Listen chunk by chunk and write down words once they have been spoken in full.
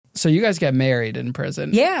So you guys get married in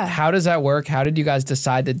prison. Yeah. How does that work? How did you guys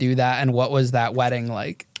decide to do that? And what was that wedding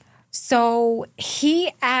like? So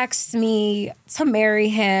he asked me to marry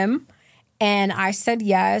him, and I said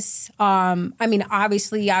yes. I mean,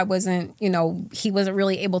 obviously, I wasn't, he wasn't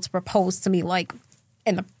really able to propose to me like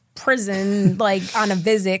in the prison, like on a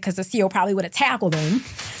visit, because the CO probably would have tackled him.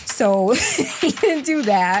 So he didn't do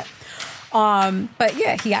that. But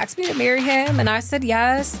yeah, he asked me to marry him, and I said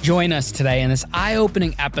yes. Join us today in this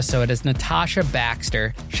eye-opening episode as Natasha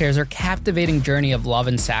Baxter shares her captivating journey of love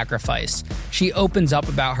and sacrifice. She opens up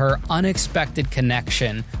about her unexpected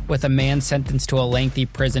connection with a man sentenced to a lengthy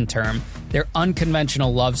prison term, their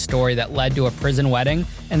unconventional love story that led to a prison wedding,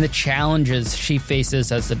 and the challenges she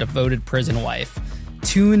faces as a devoted prison wife.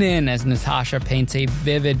 Tune in as Natasha paints a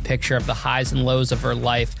vivid picture of the highs and lows of her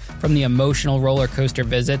life, from the emotional roller coaster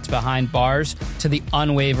visits behind bars to the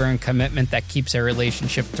unwavering commitment that keeps a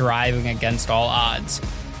relationship thriving against all odds.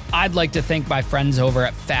 I'd like to thank my friends over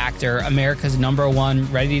at Factor, America's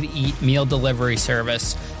 #1 ready-to-eat meal delivery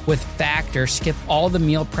service. With Factor, skip all the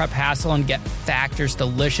meal prep hassle and get Factor's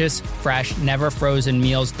delicious, fresh, never frozen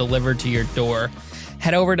meals delivered to your door.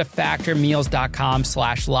 Head over to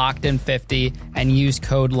factormeals.com/lockedin50 and use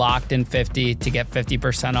code LOCKEDIN50 to get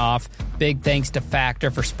 50% off. Big thanks to Factor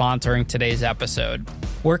for sponsoring today's episode.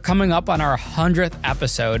 We're coming up on our 100th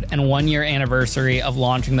episode and 1-year anniversary of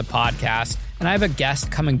launching the podcast, and I have a guest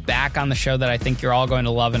coming back on the show that I think you're all going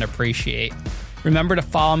to love and appreciate. Remember to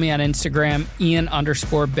follow me on Instagram,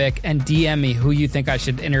 Ian_Bick, and DM me who you think I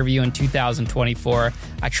should interview in 2024.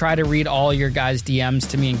 I try to read all your guys' DMs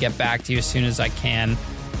to me and get back to you as soon as I can.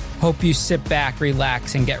 Hope you sit back,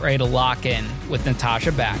 relax, and get ready to lock in with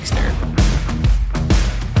Natasha Baxter.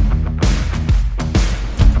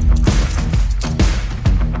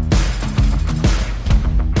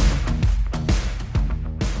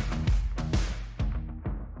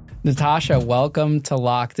 Natasha, welcome to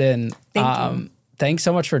Locked In. Thank you. Thanks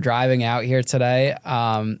so much for driving out here today.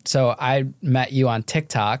 So I met you on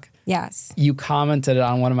TikTok. Yes. You commented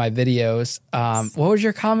on one of my videos. What was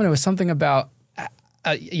your comment? It was something about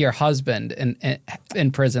your husband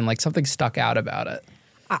in prison, like something stuck out about it.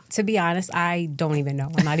 To be honest, I don't even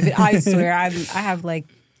know. I swear, I have like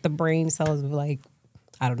the brain cells of like,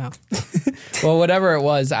 I don't know. Well, whatever it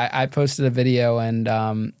was, I posted a video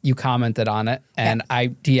and you commented on it, and I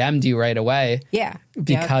DM'd you right away. Yeah.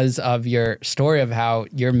 Because of your story of how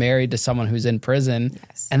you're married to someone who's in prison.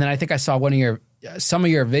 Yes. And then I think I saw some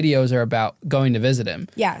of your videos are about going to visit him.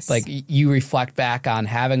 Yes. Like you reflect back on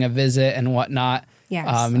having a visit and whatnot.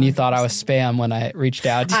 Yes. And you thought I was spam when I reached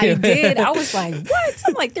out to you. I did. I was like, what?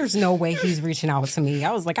 I'm like, there's no way he's reaching out to me.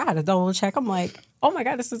 I was like, I had to double check. I'm like, oh my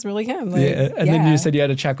God, this is really him. Like, yeah. And then you said you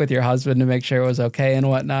had to check with your husband to make sure it was okay and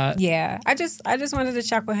whatnot. Yeah. I just wanted to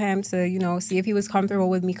check with him to, see if he was comfortable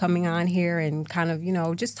with me coming on here and kind of,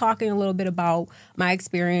 just talking a little bit about my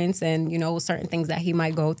experience and, certain things that he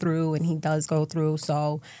might go through and he does go through.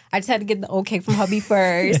 So I just had to get the okay from hubby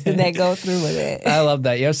first and then go through with it. I love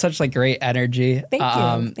that. You have such like great energy. Thank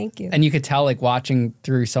you. Thank you. And you could tell like watching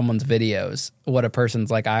through someone's videos what a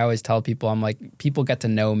person's like. I always tell people, I'm like, people get to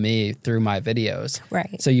know me through my videos.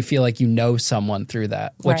 Right. So you feel like you know someone through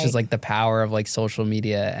that, which Right. is like the power of like social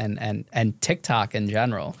media and TikTok in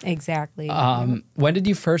general. Exactly. When did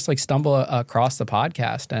you first like stumble across the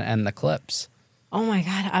podcast and the clips? Oh my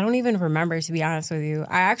God, I don't even remember, to be honest with you.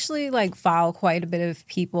 I actually like follow quite a bit of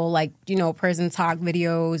people like, prison talk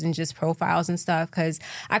videos and just profiles and stuff, because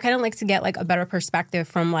I kind of like to get like a better perspective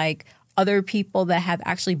from like other people that have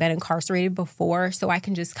actually been incarcerated before, so I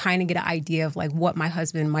can just kind of get an idea of like what my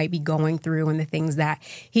husband might be going through and the things that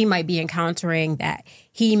he might be encountering that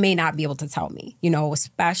he may not be able to tell me,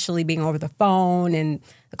 especially being over the phone and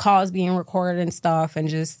the calls being recorded and stuff, and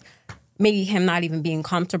just maybe him not even being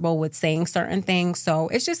comfortable with saying certain things. So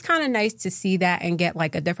it's just kind of nice to see that and get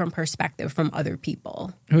like a different perspective from other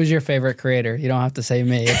people. Who's your favorite creator? You don't have to say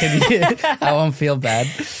me. I won't feel bad.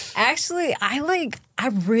 Actually, I like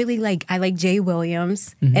Jay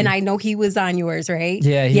Williams, and I know he was on yours, right?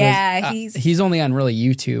 Yeah, he's only on really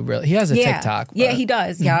YouTube. Really, he has a TikTok. But. Yeah, he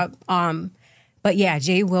does. Yep. But yeah,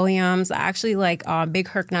 Jay Williams. I actually like Big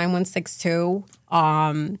Herc 9162.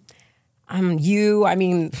 You. I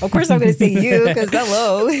mean, of course I'm going to say you because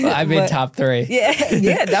hello. Well, I made top 3.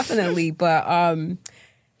 Yeah, definitely. But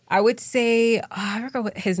I would say I forgot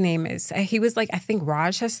what his name is. He was like, I think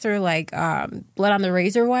Rochester, like Blood on the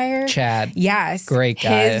Razor Wire. Chad. Yes. Great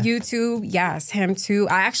guy. His YouTube. Yes, him too.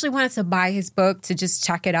 I actually wanted to buy his book to just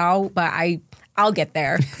check it out, but I'll get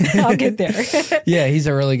there. I'll get there. Yeah, he's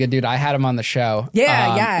a really good dude. I had him on the show.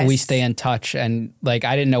 Yeah, yes. We stay in touch, and like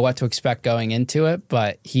I didn't know what to expect going into it,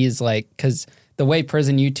 but he's like, because the way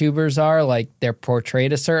prison YouTubers are, like they're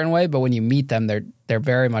portrayed a certain way, but when you meet them, they're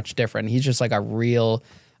very much different. He's just like a real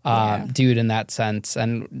dude in that sense.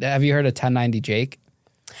 And have you heard of 1090 Jake?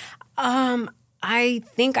 I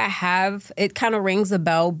think I have. It kind of rings a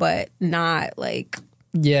bell, but not like...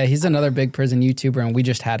 Yeah, he's another big prison YouTuber, and we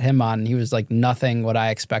just had him on, and he was like nothing what I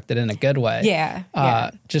expected in a good way.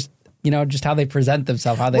 Yeah. Just how they present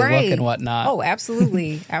themselves, how they look and whatnot. Oh,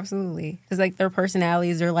 absolutely. Absolutely. Because like their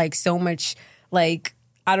personalities are like so much like,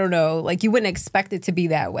 I don't know, like you wouldn't expect it to be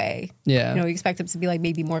that way. Yeah. You expect it to be like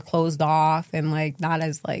maybe more closed off and like not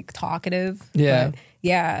as like talkative. Yeah. But,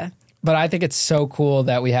 yeah. But I think it's so cool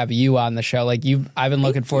that we have you on the show. Like I've been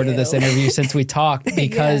looking forward to this interview since we talked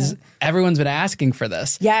because everyone's been asking for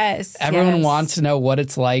this. Yes. Everyone wants to know what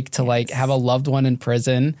it's like to like have a loved one in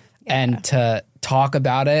prison and to talk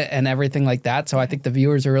about it and everything like that. So I think the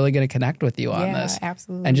viewers are really going to connect with you on this.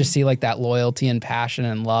 Absolutely. And just see like that loyalty and passion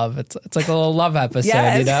and love. It's like a little love episode,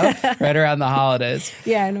 right around the holidays.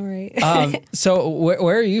 Yeah, I know, right? So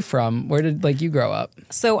where are you from? Where did like you grow up?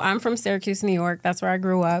 So I'm from Syracuse, New York. That's where I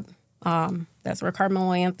grew up. That's where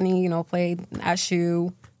Carmelo Anthony, played at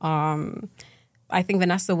SU. I think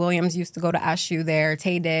Vanessa Williams used to go to SU there.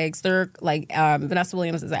 Tay Diggs, they're like Vanessa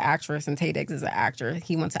Williams is an actress and Tay Diggs is an actor.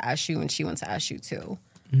 He went to SU and she went to SU too.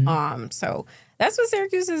 Mm-hmm. So that's what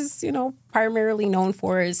Syracuse is, primarily known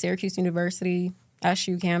for is Syracuse University,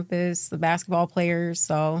 SU campus, the basketball players.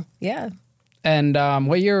 So yeah. And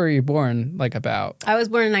what year were you born? Like about? I was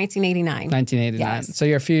born in 1989. 1989. Yes.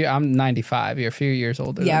 So I'm 95. You're a few years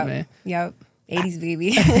older than me. Yep. 80s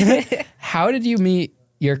baby. How did you meet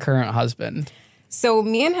your current husband? So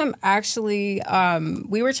me and him actually,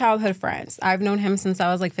 we were childhood friends. I've known him since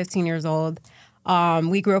I was like 15 years old.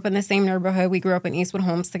 We grew up in the same neighborhood. We grew up in Eastwood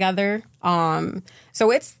Homes together.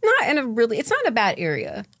 So it's not a bad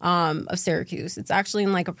area of Syracuse. It's actually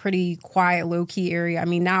in like a pretty quiet, low key area. I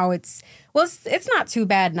mean, now it's not too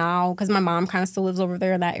bad now because my mom kind of still lives over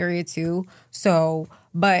there in that area too. So,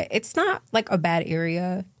 but it's not like a bad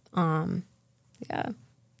area. Yeah.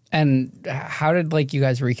 And how did like you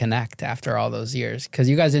guys reconnect after all those years? Because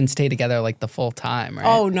you guys didn't stay together like the full time, right?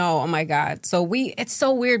 Oh no! Oh my God! So it's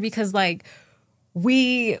so weird because like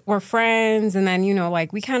we were friends, and then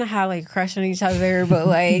like we kind of had like a crush on each other, but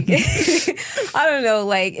like I don't know,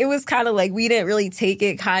 like it was kind of like we didn't really take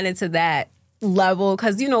it kind of to that level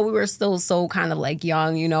because we were still so kind of like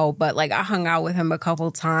young, But like I hung out with him a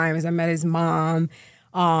couple times. I met his mom.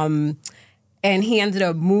 And he ended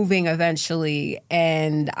up moving eventually,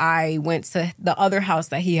 and I went to the other house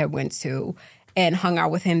that he had went to and hung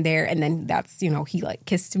out with him there. And then that's, he like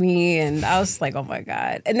kissed me, and I was like, oh my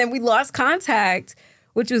God. And then we lost contact,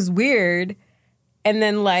 which was weird. And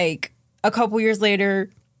then like a couple years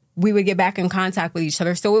later, we would get back in contact with each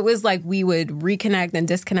other. So it was like we would reconnect and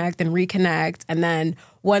disconnect and reconnect. And then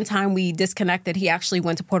one time we disconnected, he actually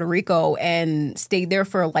went to Puerto Rico and stayed there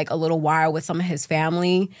for like a little while with some of his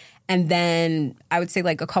family. And then I would say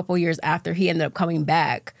like a couple years after, he ended up coming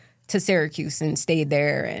back to Syracuse and stayed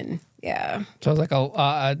there. And yeah. So it was like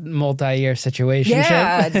a multi-year situation.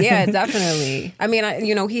 Yeah, definitely. I mean,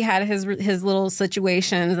 he had his little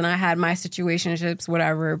situations and I had my situationships,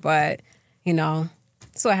 whatever. But,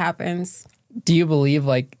 that's what happens. Do you believe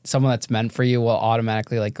like someone that's meant for you will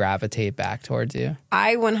automatically like gravitate back towards you?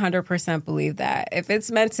 I 100% believe that. If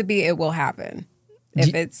it's meant to be, it will happen. Do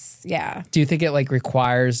you think it like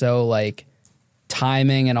requires though like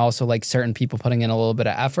timing and also like certain people putting in a little bit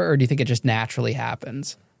of effort, or do you think it just naturally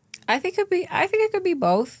happens? I think it could be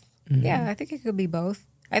both. Mm-hmm. Yeah, I think it could be both.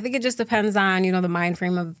 I think it just depends on, the mind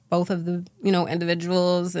frame of both of the,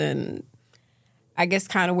 individuals and I guess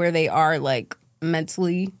kind of where they are like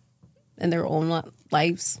mentally in their own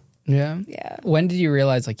lives. Yeah. Yeah. When did you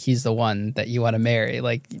realize like he's the one that you want to marry?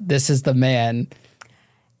 Like this is the man.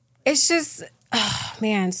 It's just, oh,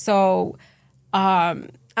 man. So I'm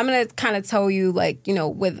going to kind of tell you like,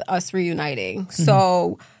 with us reuniting. Mm-hmm.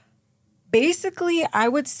 So basically I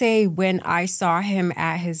would say when I saw him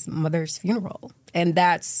at his mother's funeral, and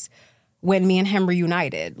that's when me and him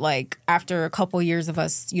reunited, like after a couple years of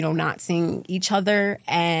us, not seeing each other.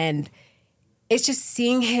 And it's just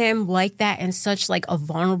seeing him like that in such like a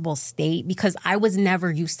vulnerable state because I was never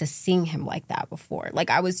used to seeing him like that before. Like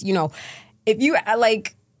I was, if you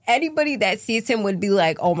like anybody that sees him would be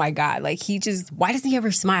like, oh my God, like why doesn't he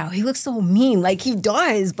ever smile? He looks so mean. Like he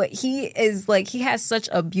does, but he is like, he has such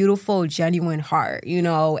a beautiful, genuine heart,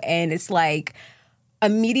 and it's like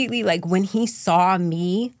immediately like when he saw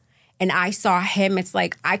me And I saw him, it's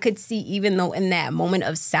like I could see, even though in that moment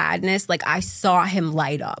of sadness, like I saw him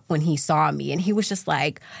light up when he saw me. And he was just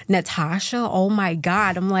like, Natasha, oh my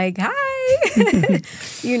God. I'm like, hi,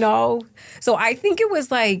 you know? So I think it was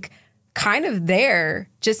like kind of there,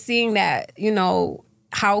 just seeing that, you know,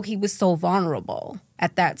 how he was so vulnerable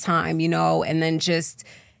at that time, you know? And then just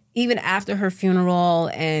even after her funeral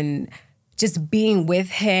and just being with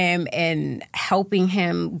him and helping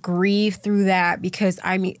him grieve through that, because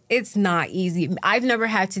I mean, it's not easy. I've never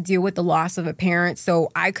had to deal with the loss of a parent, so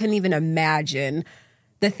I couldn't even imagine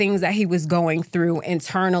the things that he was going through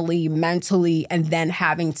internally, mentally, and then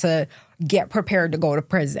having to get prepared to go to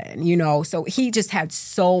prison, you know? So he just had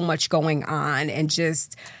so much going on. And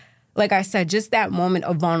just, like I said, just that moment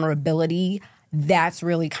of vulnerability, that's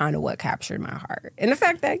really kind of what captured my heart. And the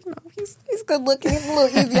fact that, you know, he's good looking, he's a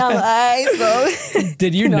little easy on the eyes. So,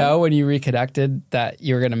 did you know when you reconnected that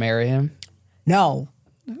you were going to marry him? No,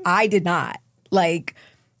 I did not. Like,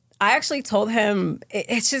 I actually told him,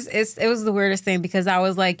 it was the weirdest thing, because I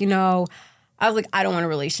was like, I don't want a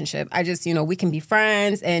relationship. I just, you know, we can be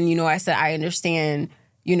friends. And, you know, I said, I understand,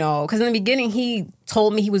 you know, because in the beginning he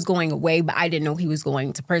told me he was going away, but I didn't know he was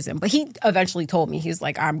going to prison. But he eventually told me, he's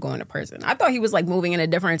like, I'm going to prison. I thought he was like moving in a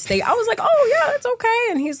different state. I was like, oh yeah, that's okay.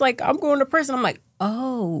 And he's like, I'm going to prison. I'm like,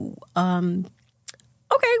 oh,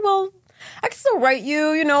 okay, well, I can still write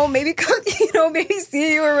you, you know, maybe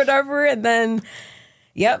see you or whatever. And then,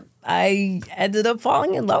 yep, I ended up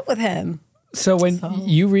falling in love with him. So when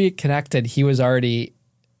you reconnected, he was already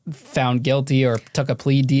found guilty or took a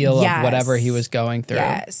plea deal of whatever he was going through.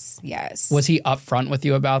 Yes. Was he upfront with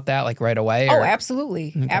you about that, like right away? Or? Oh,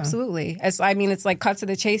 absolutely. Okay. Absolutely. It's like cut to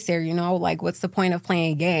the chase there, you know, like what's the point of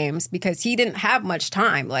playing games? Because he didn't have much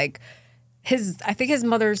time. Like I think his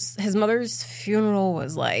mother's funeral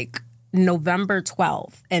was like November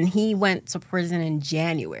 12th, and he went to prison in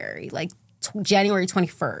January, like January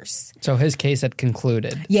 21st. So his case had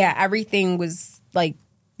concluded. Yeah, everything was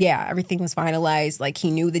finalized. Like, he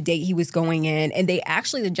knew the date he was going in. And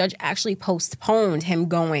the judge actually postponed him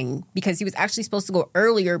going, because he was actually supposed to go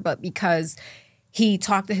earlier, but because he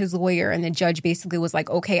talked to his lawyer, and the judge basically was like,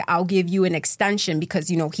 okay, I'll give you an extension, because,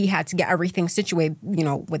 you know, he had to get everything situated, you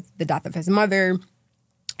know, with the death of his mother.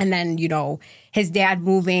 And then, you know, his dad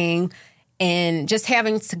moving, and just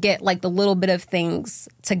having to get like the little bit of things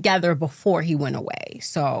together before he went away.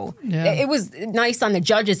 So it was nice on the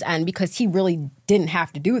judge's end, because he really didn't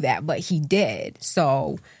have to do that, but he did.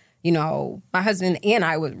 So, you know, my husband and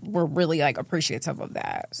I were really like appreciative of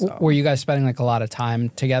that. So. Were you guys spending like a lot of time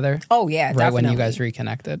together? Oh, yeah, right, definitely. when you guys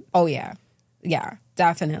reconnected? Oh, yeah. Yeah,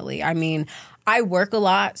 definitely. I mean, I work a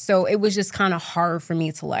lot, so it was just kind of hard for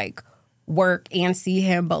me to like work and see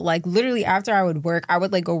him. But like literally after I would work, I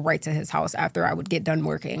would like go right to his house after I would get done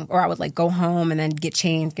working, or I would like go home and then get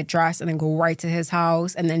changed, get dressed, and then go right to his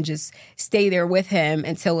house, and then just stay there with him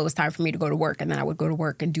until it was time for me to go to work. And then I would go to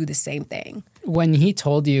work and do the same thing. When he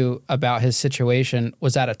told you about his situation,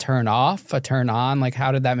 was that a turn off, a turn on? Like,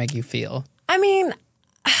 how did that make you feel? I mean,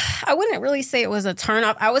 I wouldn't really say it was a turn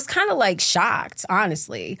off. I was kind of like shocked,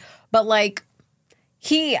 honestly. But like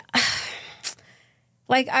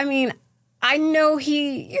I mean, I know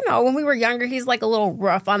he, you know, when we were younger, he's like a little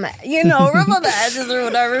rough on the edges or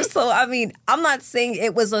whatever. So, I mean, I'm not saying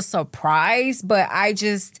it was a surprise, but I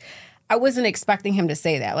wasn't expecting him to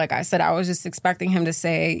say that. Like I said, I was just expecting him to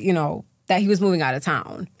say, you know, that he was moving out of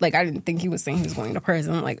town. Like, I didn't think he was saying he was going to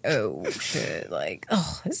prison. I'm like, oh, shit. Like,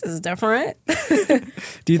 oh, this is different.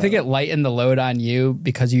 Do you think it lightened the load on you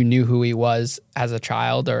because you knew who he was as a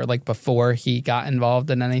child, or like before he got involved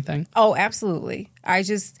in anything? Oh, absolutely.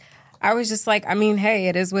 I was just like, I mean, hey,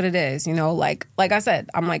 it is what it is. You know, like I said,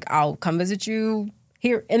 I'm like, I'll come visit you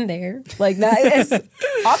here and there. Like, not as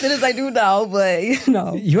often as I do now, but, you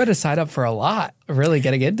know. You had to sign up for a lot, really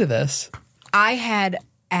getting into this. I had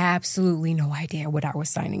absolutely no idea what I was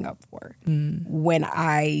signing up for when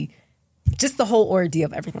just the whole ordeal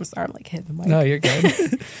of everything started. I'm like, hit the mic. No, you're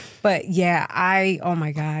good. But yeah, oh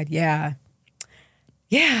my God, yeah.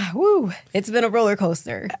 Yeah, woo. It's been a roller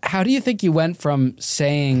coaster. How do you think you went from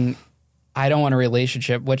saying, I don't want a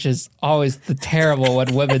relationship, which is always the terrible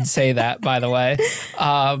when women say that, by the way,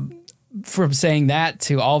 from saying that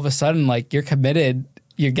to all of a sudden, like, you're committed,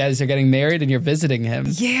 you guys are getting married and you're visiting him?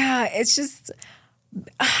 Yeah, it's just,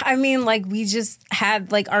 I mean, like, we just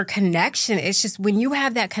had, like, our connection. It's just, when you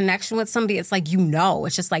have that connection with somebody, it's like, you know,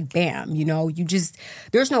 it's just like, bam, you know,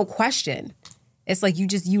 there's no question. It's like, you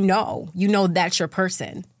know that's your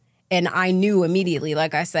person. And I knew immediately,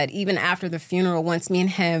 like I said, even after the funeral, once me and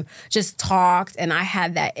him just talked and I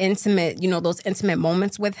had that intimate, you know, those intimate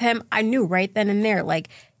moments with him, I knew right then and there, like,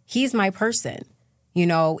 he's my person. You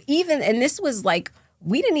know, even, and this was like,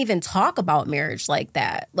 we didn't even talk about marriage like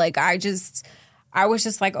that. Like, I was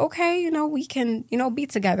just like, okay, you know, we can, you know, be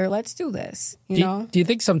together. Let's do this, you know? Do you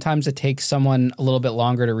think sometimes it takes someone a little bit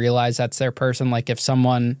longer to realize that's their person? Like if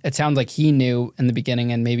someone, it sounds like he knew in the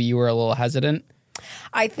beginning and maybe you were a little hesitant.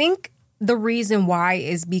 I think the reason why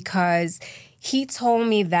is because he told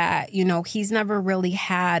me that, you know, he's never really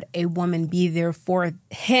had a woman be there for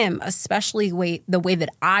him, especially the way that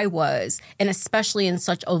I was, and especially in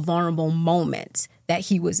such a vulnerable moment that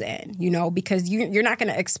he was in, you know, because you're not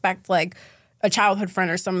going to expect like a childhood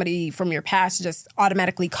friend or somebody from your past to just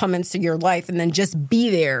automatically come into your life and then just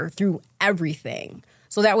be there through everything.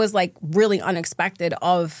 So that was like really unexpected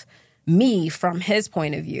of me from his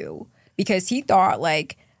point of view, because he thought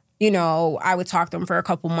like, you know, I would talk to him for a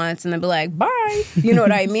couple months and then be like, bye. You know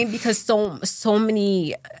what I mean? Because so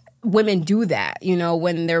many women do that, you know,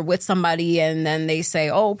 when they're with somebody and then they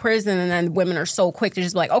say, oh, prison. And then women are so quick to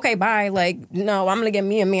just be like, okay, bye. Like, no, I'm going to get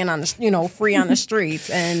me a man on the, you know, free on the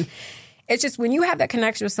streets. And it's just when you have that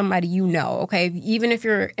connection with somebody, you know, okay, even if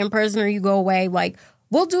you're in prison or you go away, like,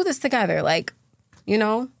 we'll do this together. Like, you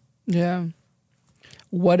know? Yeah.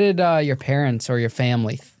 What did your parents or your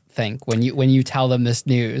family think when you tell them this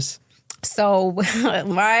news? So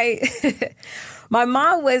my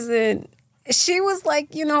mom wasn't, she was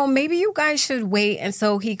like, you know, maybe you guys should wait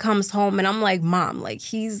until he comes home. And I'm like, Mom, like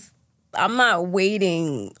I'm not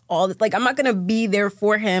waiting like I'm not going to be there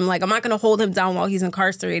for him. Like I'm not going to hold him down while he's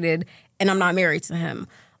incarcerated and I'm not married to him.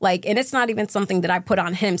 Like, and it's not even something that I put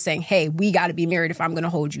on him saying, hey, we got to be married if I'm going to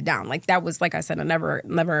hold you down. Like that was, like I said,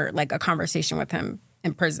 never like a conversation with him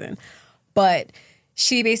in prison. But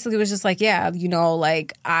she basically was just like, yeah, you know,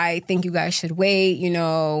 like, I think you guys should wait, you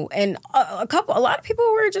know. And a lot of people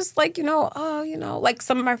were just like, you know, oh, you know, like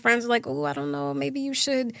some of my friends were like, oh, I don't know, maybe you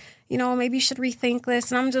should, you know, maybe you should rethink this.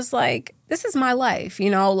 And I'm just like, this is my life, you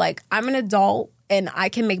know, like I'm an adult and I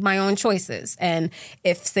can make my own choices. And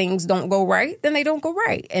if things don't go right, then they don't go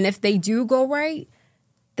right. And if they do go right,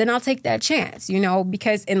 then I'll take that chance, you know,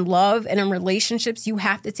 because in love and in relationships, you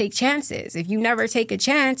have to take chances. If you never take a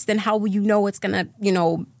chance, then how will you know it's going to, you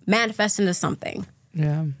know, manifest into something?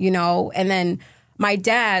 Yeah. You know, and then my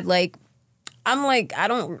dad, like, I'm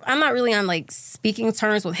not really on like speaking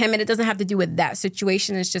terms with him, and it doesn't have to do with that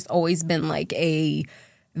situation. It's just always been like a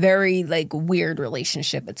very like weird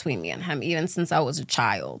relationship between me and him, even since I was a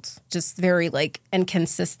child. Just very like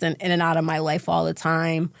inconsistent, in and out of my life all the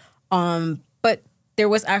time. But there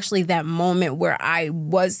was actually that moment where I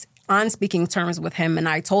was on speaking terms with him, and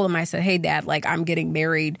I told him, I said, hey, Dad, like, I'm getting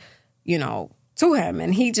married, you know, to him.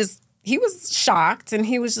 And he was shocked, and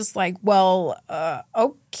he was just like, well,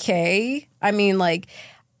 okay. I mean, like,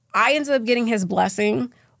 I ended up getting his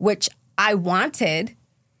blessing, which I wanted,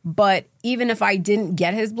 but even if I didn't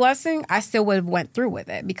get his blessing, I still would have went through with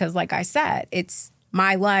it because, like I said, it's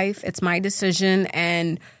my life, it's my decision,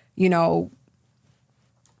 and, you know,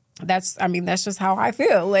 that's just how I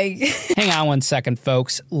feel. Like, hang on one second,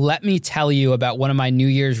 folks. Let me tell you about one of my New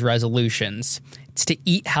Year's resolutions. It's to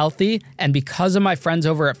eat healthy, and because of my friends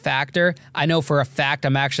over at Factor, I know for a fact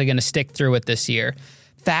I'm actually going to stick through it this year.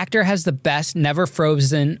 Factor has the best never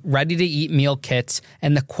frozen, ready-to-eat meal kits,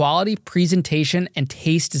 and the quality, presentation, and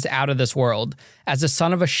taste is out of this world. As a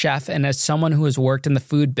son of a chef and as someone who has worked in the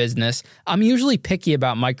food business, I'm usually picky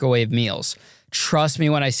about microwave meals. Trust me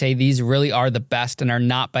when I say these really are the best and are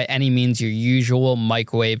not by any means your usual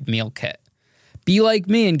microwave meal kit. Be like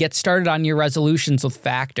me and get started on your resolutions with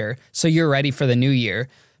Factor so you're ready for the new year.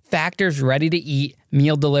 Factor's ready-to-eat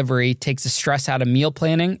meal delivery takes the stress out of meal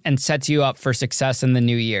planning and sets you up for success in the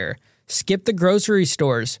new year. Skip the grocery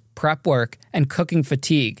stores, prep work, and cooking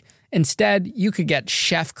fatigue. Instead, you could get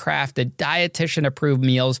chef-crafted, dietitian-approved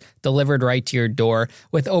meals delivered right to your door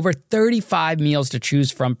with over 35 meals to choose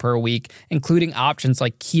from per week, including options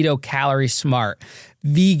like Keto Calorie Smart,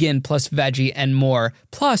 vegan plus veggie, and more.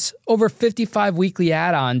 Plus, over 55 weekly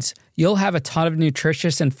add-ons. You'll have a ton of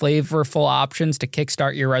nutritious and flavorful options to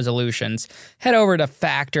kickstart your resolutions. Head over to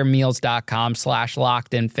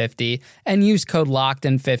factormeals.com/LockedIn50 and use code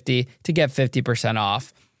LockedIn50 to get 50%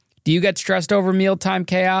 off. Do you get stressed over mealtime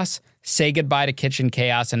chaos? Say goodbye to kitchen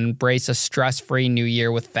chaos and embrace a stress-free new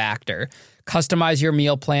year with Factor. Customize your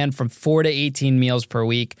meal plan from 4 to 18 meals per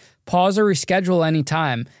week. Pause or reschedule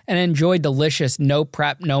anytime and enjoy delicious, no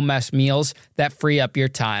prep, no mess meals that free up your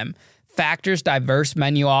time. Factor's diverse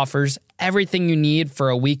menu offers everything you need for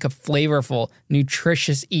a week of flavorful,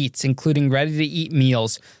 nutritious eats, including ready-to-eat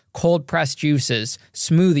meals, cold-pressed juices,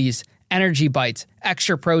 smoothies, energy bites,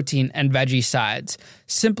 extra protein, and veggie sides.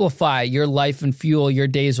 Simplify your life and fuel your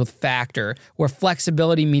days with Factor, where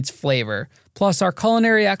flexibility meets flavor. Plus, our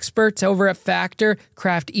culinary experts over at Factor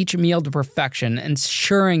craft each meal to perfection,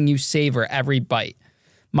 ensuring you savor every bite.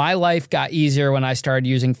 My life got easier when I started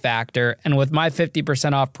using Factor, and with my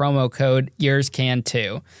 50% off promo code, yours can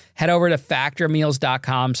too. Head over to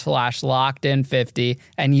factormeals.com/lockedin50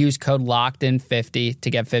 and use code LOCKEDIN50 to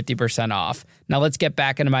get 50% off. Now let's get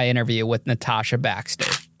back into my interview with Natasha Baxter.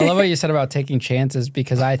 I love what you said about taking chances,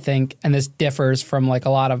 because I think, and this differs from like a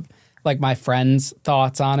lot of like my friends'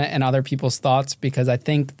 thoughts on it and other people's thoughts, because I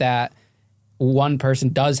think that one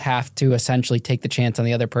person does have to essentially take the chance on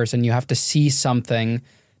the other person. You have to see something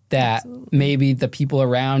that maybe the people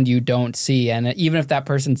around you don't see. And even if that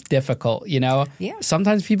person's difficult, you know,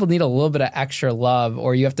 sometimes people need a little bit of extra love,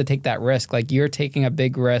 or you have to take that risk. Like you're taking a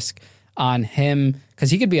big risk on him,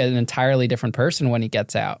 because he could be an entirely different person when he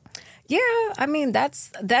gets out. Yeah, I mean,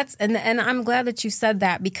 that's and I'm glad that you said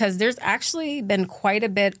that, because there's actually been quite a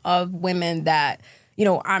bit of women that, you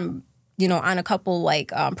know, I'm, you know, on a couple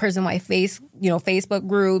like prison wife Facebook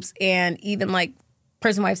groups, and even like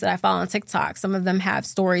prison wives that I follow on TikTok. Some of them have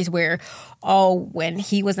stories where, when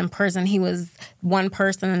he was in prison, he was one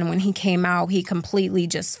person, and when he came out, he completely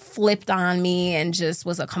just flipped on me and just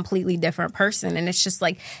was a completely different person. And it's just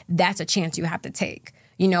like, that's a chance you have to take.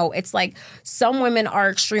 You know, it's like some women are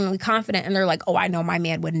extremely confident and they're like, oh, I know my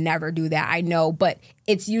man would never do that. I know. But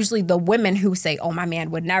it's usually the women who say, oh, my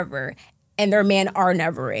man would never. And their men are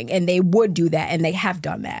nevering, and they would do that, and they have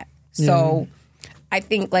done that. So I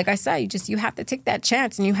think, like I said, you have to take that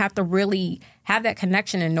chance, and you have to really have that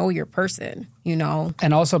connection and know your person, you know.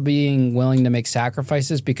 And also being willing to make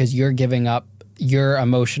sacrifices, because you're giving up your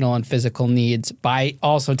emotional and physical needs by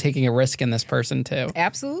also taking a risk in this person too.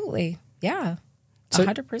 Absolutely. Yeah.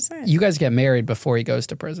 100%. You guys get married before he goes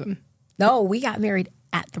to prison? No, we got married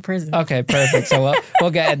at the prison. Okay, perfect. So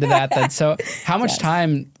we'll get into that then. So how much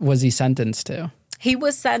time was he sentenced to? He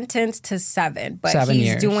was sentenced to 7, but 7 he's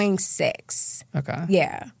years. doing 6. Okay.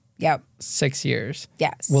 Yeah. Yep. 6 years.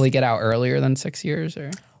 Yes. Will he get out earlier than 6 years?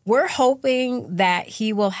 Or we're hoping that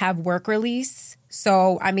he will have work release.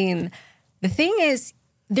 So, I mean, the thing is,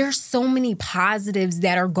 there's so many positives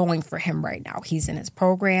that are going for him right now. He's in his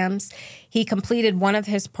programs. He completed one of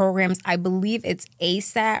his programs. I believe it's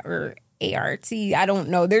ASAT or ART. I don't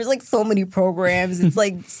know. There's like so many programs. It's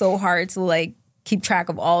like so hard to like keep track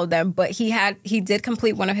of all of them. But he did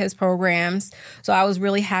complete one of his programs. So I was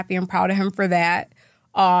really happy and proud of him for that.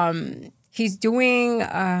 He's doing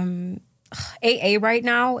AA right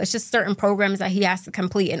now. It's just certain programs that he has to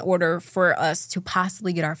complete in order for us to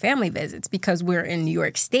possibly get our family visits, because we're in New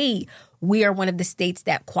York State. We are one of the states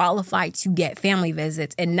that qualify to get family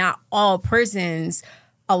visits, and not all prisons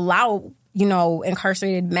allow, you know,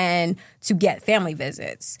 incarcerated men to get family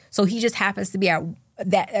visits. So he just happens to be at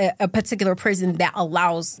a particular prison that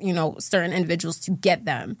allows, you know, certain individuals to get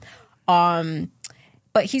them.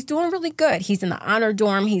 But he's doing really good. He's in the honor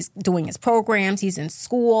dorm. He's doing his programs. He's in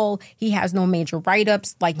school. He has no major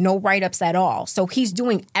write-ups, like no write-ups at all. So he's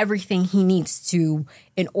doing everything he needs to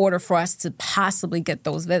in order for us to possibly get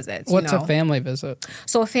those visits. What's a family visit?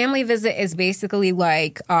 So a family visit is basically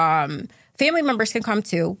like family members can come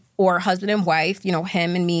too, or husband and wife, you know,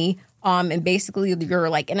 him and me. And basically you're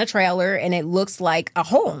like in a trailer, and it looks like a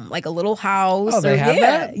home, like a little house. Oh, they have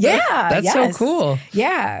that? Yeah. That's so cool.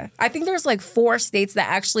 Yeah. I think there's like 4 states that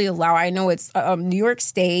actually allow. I know it's New York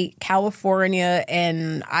State, California,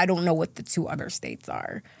 and I don't know what the 2 other states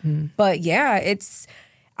are. But yeah,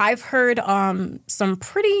 I've heard some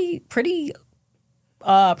pretty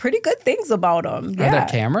good things about them. Yeah. Are there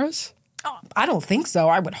cameras? I don't think so.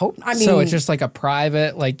 I would hope. I mean, so it's just like a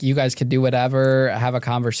private, like you guys could do whatever, have a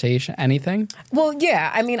conversation, anything? Well,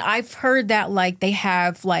 yeah. I mean, I've heard that like they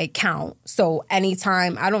have like count. So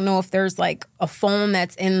anytime, I don't know if there's like a phone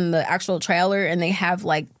that's in the actual trailer, and they have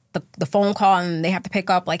like the phone call, and they have to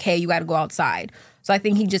pick up like, hey, you got to go outside. So I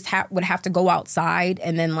think he just would have to go outside,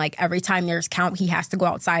 and then like every time there's count, he has to go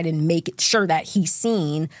outside and make it sure that he's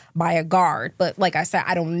seen by a guard. But like I said,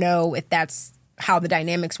 I don't know if that's how the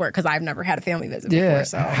dynamics work, because I've never had a family visit before.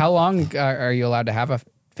 So how long are you allowed to have a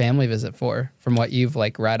family visit for, from what you've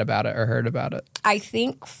like read about it or heard about it? I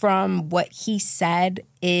think from what he said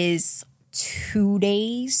is 2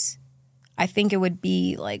 days. I think it would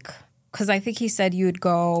be like, because I think he said you would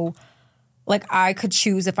go, like I could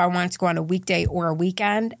choose if I wanted to go on a weekday or a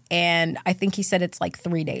weekend, and I think he said it's like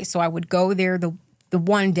 3 days. So I would go there the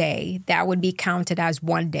one day, that would be counted as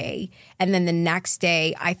 1 day, and then the next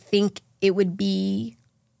day I think it would be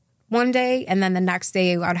one day, and then the next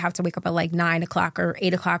day I'd have to wake up at like 9 o'clock or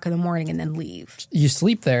 8 o'clock in the morning and then leave. You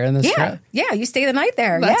sleep there in this trip? Yeah, you stay the night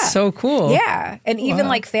there. That's so cool. Yeah, and even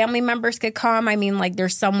like family members could come. I mean, like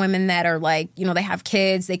there's some women that are like, you know, they have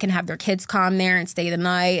kids. They can have their kids come there and stay the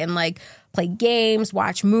night and like play games,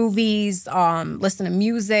 watch movies, listen to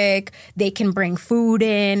music. They can bring food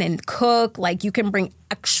in and cook. Like you can bring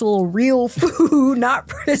actual real food, not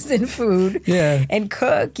prison food. Yeah. And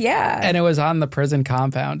cook. Yeah. And it was on the prison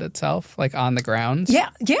compound itself, like on the grounds?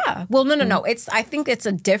 Yeah. Yeah. Well, no. I think it's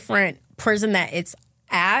a different prison that it's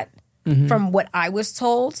at from what I was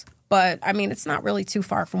told. But, I mean, it's not really too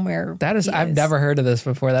far from where I've never heard of this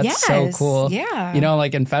before. That's so cool. Yeah. You know,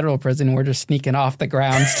 like in federal prison, we're just sneaking off the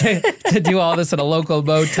grounds to do all this at a local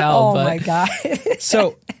motel. Oh, my God.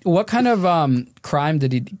 So what kind of crime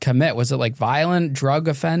did he commit? Was it like violent, drug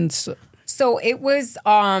offense? So it was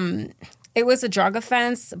a drug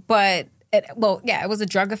offense, but it was a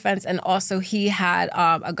drug offense. And also he had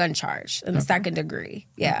a gun charge in the second degree.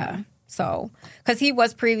 Yeah. Okay. So, because he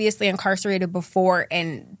was previously incarcerated before,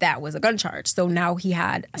 and that was a gun charge. So now he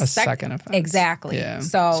had a second offense. Exactly. Yeah.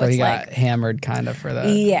 So he it's got hammered kind of for that.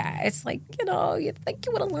 Yeah. It's like, you know, you think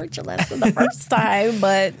you would have learned your lesson the first time,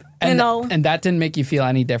 but, you know. And that didn't make you feel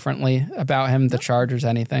any differently about him, the charge or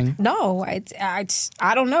anything? No. I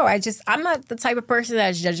don't know. I'm not the type of person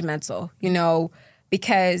that's judgmental, you know,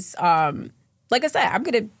 because, like I said, I'm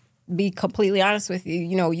going to be completely honest with you.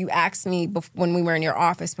 You know, you asked me when we were in your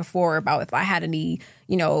office before about if I had any,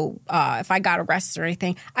 you know, if I got arrested or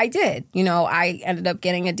anything. I did. You know, I ended up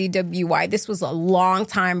getting a DWI. This was a long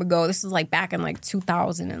time ago. This was like back in like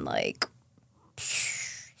 2000 and like,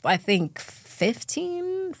 I think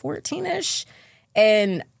 15, 14-ish.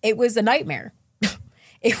 And it was a nightmare.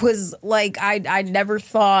 It was like, I never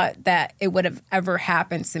thought that it would have ever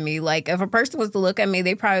happened to me. Like if a person was to look at me,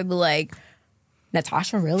 they'd probably be like,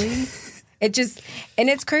 Natasha, really? And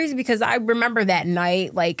it's crazy because I remember that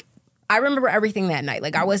night, like, I remember everything that night.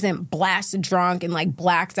 Like, I wasn't blasted drunk and, like,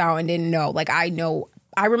 blacked out and didn't know. Like, I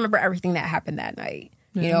remember everything that happened that night.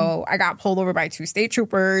 Mm-hmm. You know, I got pulled over by 2 state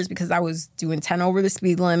troopers because I was doing 10 over the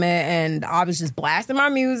speed limit and I was just blasting my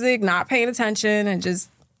music, not paying attention and just,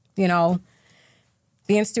 you know,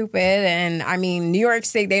 being stupid. And, I mean, New York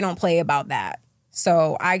State, they don't play about that.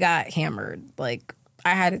 So I got hammered, like,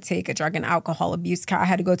 I had to take a drug and alcohol abuse. I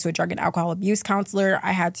had to go to a drug and alcohol abuse counselor.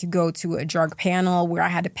 I had to go to a drug panel where I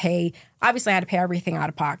had to pay. Obviously, I had to pay everything out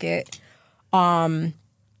of pocket. I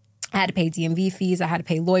had to pay DMV fees. I had to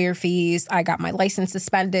pay lawyer fees. I got my license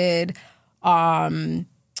suspended. And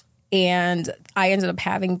I ended up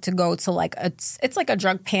having to go to like it's like a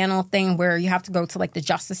drug panel thing where you have to go to like the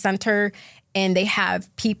Justice Center, and they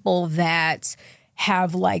have people that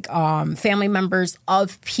have like family members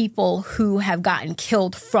of people who have gotten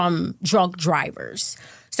killed from drunk drivers.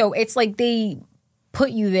 So it's like they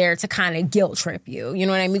put you there to kind of guilt trip you, you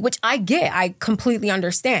know what I mean? Which I get, I completely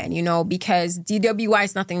understand, you know, because DWI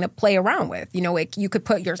is nothing to play around with. You know, you could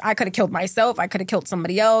put I could have killed myself, I could have killed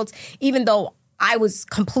somebody else, even though I was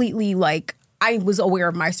completely like, I was aware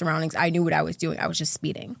of my surroundings. I knew what I was doing. I was just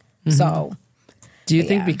speeding. Mm-hmm. So. Do you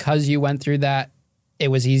think because you went through that, it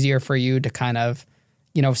was easier for you to kind of,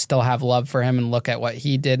 you know, still have love for him and look at what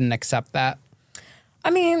he did and accept that?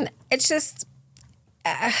 I mean, it's just,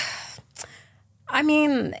 it's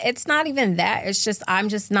not even that. It's just, I'm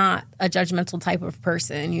just not a judgmental type of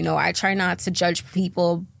person. You know, I try not to judge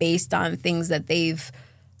people based on things that they've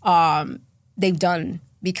done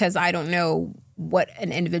because I don't know what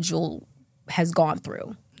an individual has gone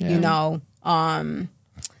through, you know? And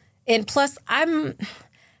plus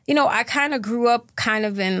you know, I kind of grew up kind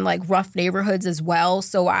of in like rough neighborhoods as well.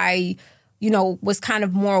 So I, you know, was kind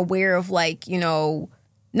of more aware of like, you know,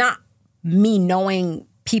 not me knowing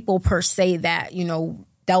people per se that, you know,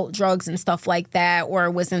 dealt drugs and stuff like that or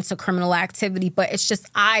was into criminal activity. But it's just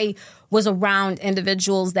I was around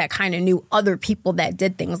individuals that kind of knew other people that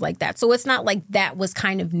did things like that. So it's not like that was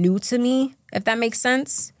kind of new to me, if that makes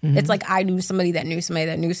sense. Mm-hmm. It's like I knew somebody that knew somebody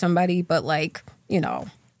that knew somebody. But like, you know.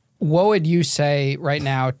 What would you say right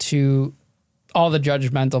now to all the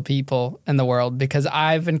judgmental people in the world? Because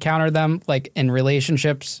I've encountered them like in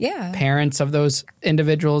relationships, parents of those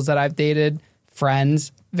individuals that I've dated,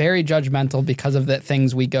 friends, very judgmental because of the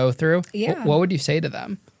things we go through. Yeah. What would you say to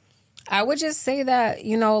them? I would just say that,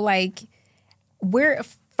 you know, like,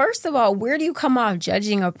 first of all, where do you come off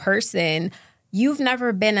judging a person? You've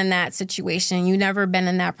never been in that situation. You've never been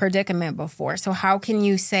in that predicament before. So how can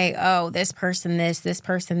you say, oh, this person this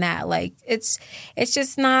person that? Like, it's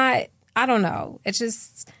just not, I don't know. It's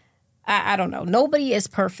just, I don't know. Nobody is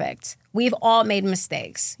perfect. We've all made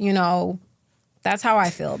mistakes, you know. That's how I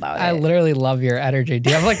feel about it. I literally love your energy. Do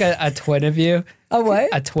you have like a twin of you? A what?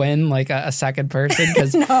 A twin, like a second person?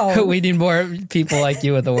 Because No. we need more people like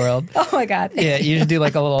you in the world. Oh my God. Yeah, you should do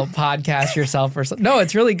like a little podcast yourself or something. No,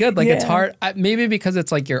 it's really good. Like it's hard. Maybe because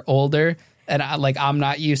it's like you're older and I'm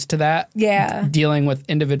not used to that. Yeah. Dealing with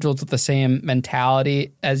individuals with the same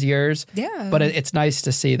mentality as yours. Yeah. But it's nice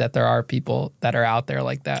to see that there are people that are out there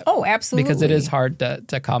like that. Oh, absolutely. Because it is hard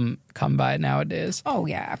to come by nowadays. Oh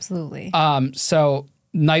yeah, absolutely. So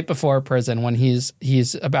night before prison, when he's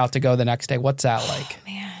about to go the next day, what's that like? Oh,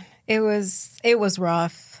 man, it was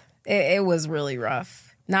rough. It was really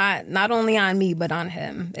rough. Not only on me, but on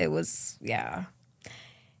him. It was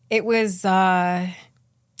It was.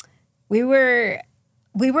 We were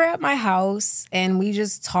at my house and we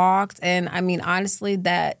just talked, and I mean honestly,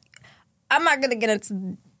 that I'm not gonna get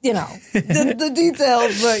into the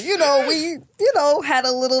details, but we had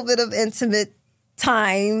a little bit of intimate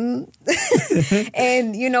time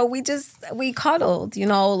and we cuddled,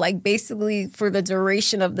 like basically for the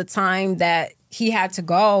duration of the time that he had to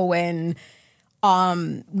go, and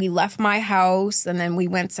we left my house and then we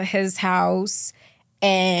went to his house,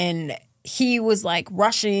 and he was like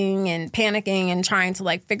rushing and panicking and trying to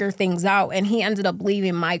like figure things out, and he ended up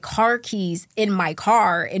leaving my car keys in my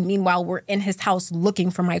car, and meanwhile we're in his house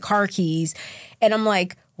looking for my car keys, and I'm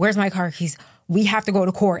like, where's my car keys? We have to go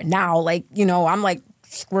to court now. Like, I'm like,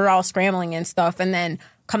 we're all scrambling and stuff. And then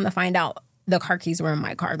come to find out the car keys were in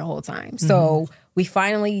my car the whole time. Mm-hmm. So we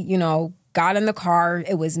finally, got in the car.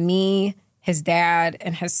 It was me, his dad,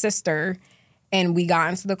 and his sister. And we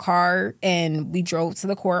got into the car and we drove to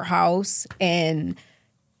the courthouse. And,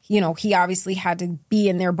 he obviously had to be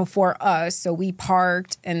in there before us. So we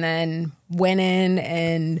parked and then went in,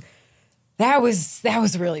 and that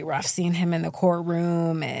was really rough seeing him in the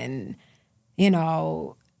courtroom, and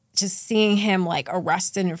just seeing him like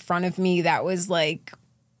arrested in front of me. That was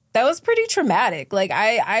pretty traumatic. Like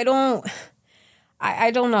I don't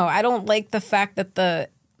know. I don't like the fact that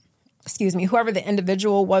whoever the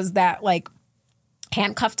individual was that like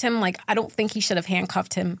handcuffed him. Like, I don't think he should have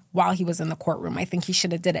handcuffed him while he was in the courtroom. I think he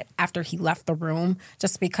should have did it after he left the room,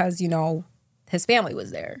 just because, his family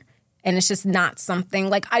was there. And it's just not something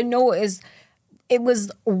like, I know it was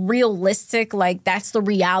realistic. Like, that's the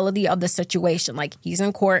reality of the situation. Like, he's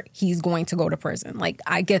in court, he's going to go to prison. Like,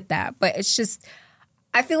 I get that. But it's just,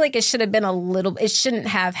 I feel like it should have been it shouldn't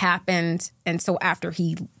have happened until after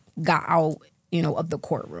he got out, of the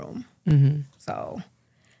courtroom. Mm-hmm. So.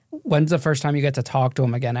 When's the first time you get to talk to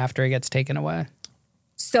him again after he gets taken away?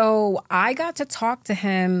 So I got to talk to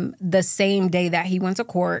him the same day that he went to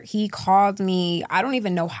court. He called me. I don't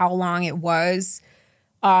even know how long it was.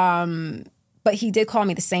 But he did call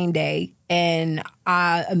me the same day, and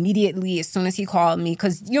I immediately, as soon as he called me,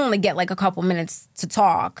 because you only get like a couple minutes to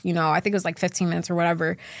talk, I think it was like 15 minutes or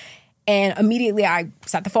whatever. And immediately I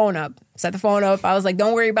set the phone up. I was like,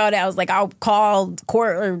 don't worry about it. I was like, I'll call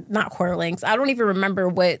not Quarter Links. I don't even remember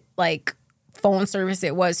what like phone service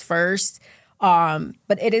it was first.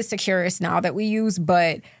 But it is Securus now that we use,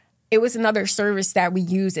 but it was another service that we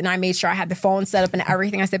used, and I made sure I had the phone set up and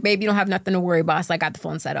everything. I said, babe, you don't have nothing to worry about. So I got the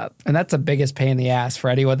phone set up. And that's the biggest pain in the ass for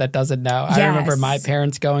anyone that doesn't know. Yes. I remember my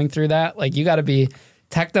parents going through that. Like, you got to be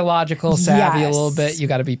technological savvy a little bit. You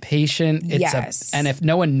got to be patient. And if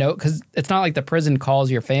no one knows, because it's not like the prison calls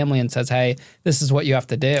your family and says, hey, this is what you have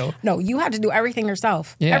to do. No, you had to do everything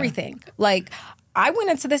yourself. Yeah. Everything. Like, I went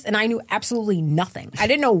into this and I knew absolutely nothing. I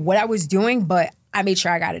didn't know what I was doing, but I made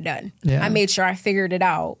sure I got it done. Yeah. I made sure I figured it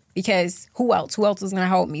out, because who else? Who else is going to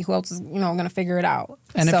help me? Who else is, going to figure it out?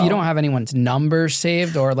 And if you don't have anyone's numbers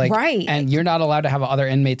saved or like, right. And you're not allowed to have other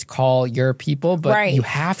inmates call your people, but right. You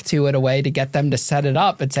have to in a way to get them to set it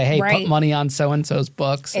up and say, hey, right. Put money on so-and-so's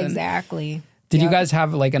books. Exactly. Did you guys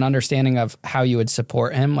have like an understanding of how you would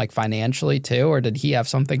support him, like financially too? Or did he have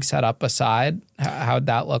something set up aside? How'd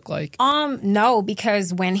that look like? No,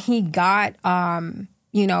 because when he got,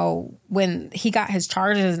 when he got his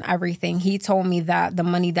charges and everything, he told me that the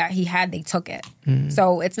money that he had, they took it. Mm.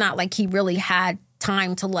 So it's not like he really had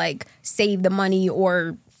time to like save the money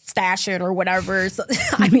or stash it or whatever. So,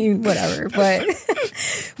 I mean, whatever. But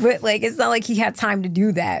like, it's not like he had time to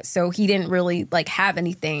do that. So he didn't really like have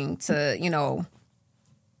anything to,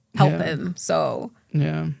 help him. So,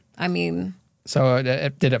 yeah. I mean. So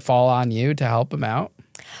did it fall on you to help him out?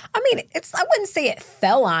 I mean, I wouldn't say it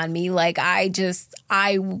fell on me. Like, I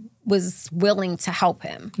was willing to help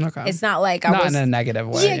him. Okay. It's not like I was. Not in a negative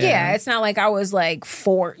way. Yeah. It's not like I was like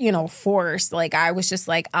forced. Like, I was just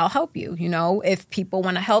like, I'll help you. If people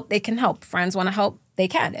want to help, they can help. Friends want to help, they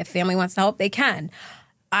can. If family wants to help, they can.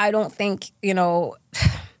 I don't think,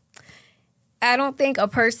 I don't think a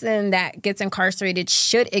person that gets incarcerated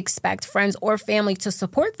should expect friends or family to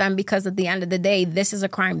support them, because at the end of the day, this is a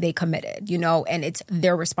crime they committed, and it's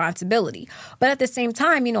their responsibility. But at the same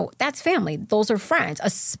time, that's family. Those are friends,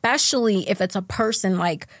 especially if it's a person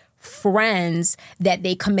like friends that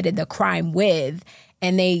they committed the crime with,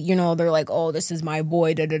 and they're like, oh, this is my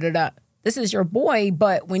boy, da da da da. This is your boy,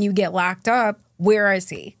 but when you get locked up, where is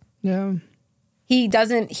he? Yeah. He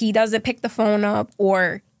doesn't pick the phone up,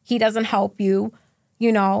 or he doesn't help you,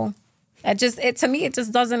 to me, it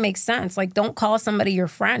just doesn't make sense. Like, don't call somebody your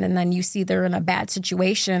friend and then you see they're in a bad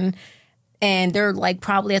situation and they're like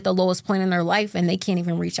probably at the lowest point in their life and they can't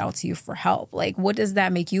even reach out to you for help. Like, what does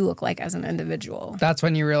that make you look like as an individual? That's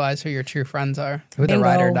when you realize who your true friends are, who Bingo. the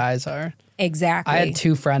ride or dies are. Exactly. I had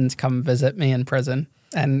 2 friends come visit me in prison.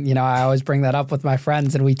 And, I always bring that up with my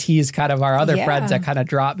friends, and we tease kind of our other friends that kind of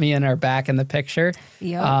drop me and are back in the picture.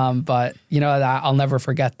 Yep. But, I'll never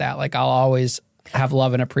forget that. Like, I'll always have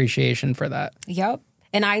love and appreciation for that. Yep.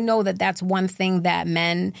 And I know that that's one thing that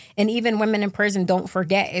men and even women in prison don't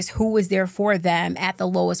forget, is who was there for them at the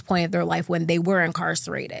lowest point of their life when they were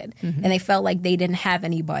incarcerated. Mm-hmm. And they felt like they didn't have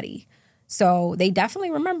anybody. So they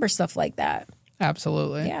definitely remember stuff like that.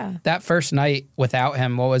 Absolutely. Yeah. That first night without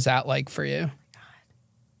him, what was that like for you?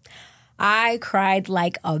 I cried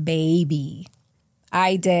like a baby.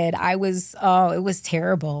 I did. It was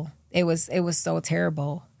terrible. It was so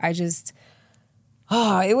terrible.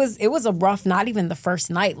 it was a rough, not even the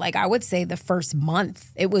first night. Like, I would say the first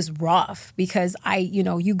month, it was rough because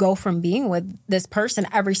you go from being with this person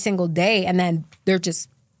every single day and then they're just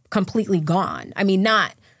completely gone. I mean,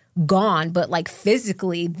 not gone, but like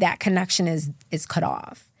physically that connection is cut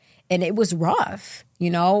off. And it was rough,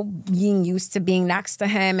 being used to being next to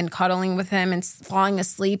him and cuddling with him and falling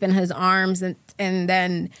asleep in his arms and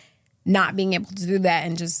then not being able to do that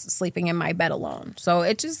and just sleeping in my bed alone. So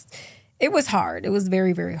it was hard. It was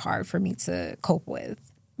very, very hard for me to cope with.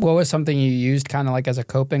 What was something you used kind of like as a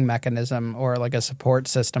coping mechanism or like a support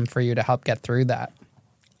system for you to help get through that?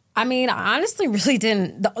 I mean, I honestly really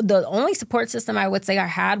didn't. The only support system I would say I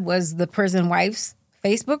had was the prison wives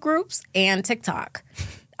Facebook groups and TikTok.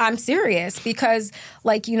 I'm serious, because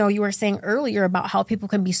like, you were saying earlier about how people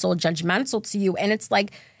can be so judgmental to you. And it's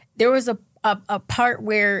like, there was a part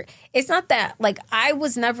where it's not that, like, I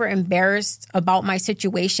was never embarrassed about my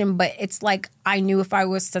situation, but it's like, I knew if I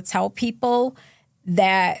was to tell people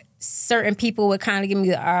that certain people would kind of give me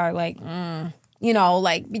the eye, like,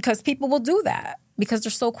 because people will do that. Because they're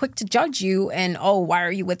so quick to judge you and, oh, why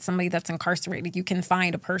are you with somebody that's incarcerated? You can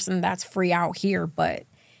find a person that's free out here, but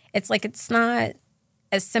it's like, it's not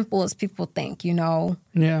as simple as people think,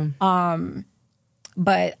 Yeah.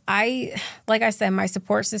 But like I said, my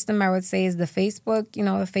support system, I would say, is the Facebook, the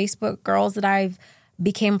Facebook girls that I've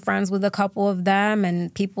became friends with, a couple of them,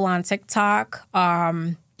 and people on TikTok.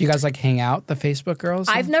 You guys like hang out, the Facebook girls?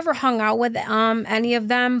 I've never hung out with any of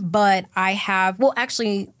them, but I have. Well,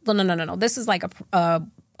 actually, no. This is like a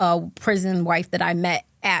prison wife that I met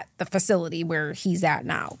at the facility where he's at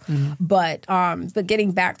now. Mm-hmm. But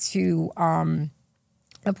getting back to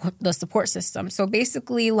the support system. So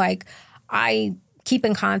basically, like, I keep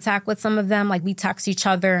in contact with some of them. Like, we text each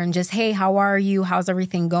other and just, hey, how are you? How's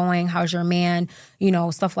everything going? How's your man?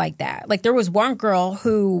 Stuff like that. Like, there was one girl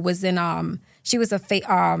who was in she was in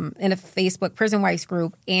a Facebook prison wives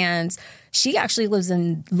group, and she actually lives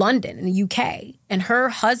in London in the UK, and her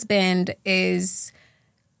husband is,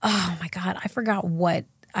 oh my God, I forgot what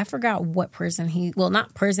prison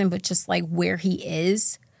not prison, but just like where he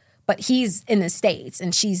is. But he's in the States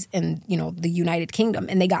and she's in, the United Kingdom,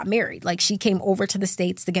 and they got married. Like, she came over to the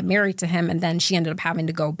States to get married to him, and then she ended up having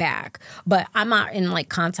to go back. But I'm not in like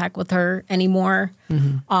contact with her anymore.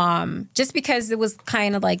 Mm-hmm. Just because it was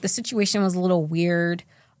kind of like the situation was a little weird,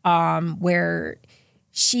 where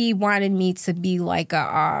she wanted me to be like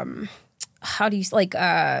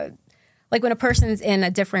like when a person's in a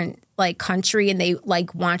different like country and they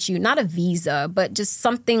like want you, not a visa, but just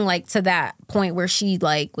something like to that point where she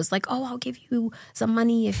like was like, oh, I'll give you some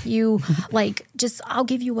money if you like, I'll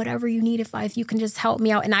give you whatever you need if you can just help me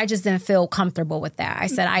out. And I just didn't feel comfortable with that. I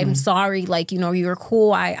said, I'm sorry, like, you're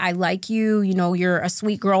cool. I like you, you're a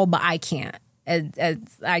sweet girl, but I can't.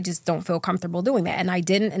 I just don't feel comfortable doing that. And I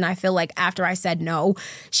didn't. And I feel like after I said no,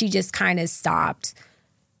 she just kind of stopped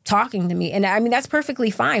talking to me. And I mean, that's perfectly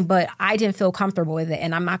fine, but I didn't feel comfortable with it.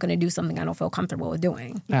 And I'm not going to do something I don't feel comfortable with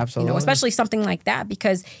doing. Absolutely. Especially something like that,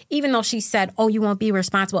 because even though she said, oh, you won't be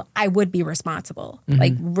responsible, I would be responsible. Mm-hmm.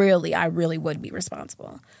 Like, really, I really would be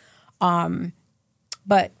responsible.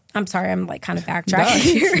 But I'm sorry, I'm like kind of backtracking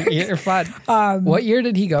here. You're fine. What year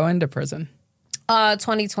did he go into prison?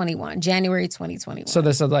 2021, January 2021. So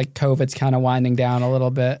this is like COVID's kind of winding down a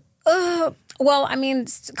little bit. Well, I mean,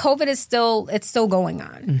 COVID is still going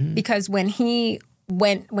on because when he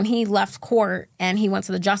left court and he went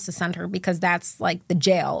to the Justice Center, because that's like the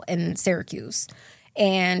jail in Syracuse.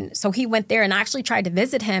 And so he went there, and I actually tried to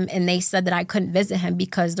visit him, and they said that I couldn't visit him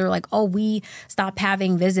because they're like, oh, we stopped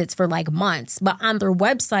having visits for like months. But on their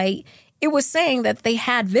website, it was saying that they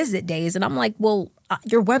had visit days. And I'm like, well,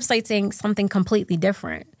 your website's saying something completely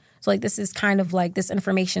different. So like, this is kind of like, this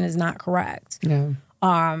information is not correct. Yeah.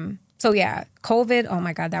 So yeah, COVID, oh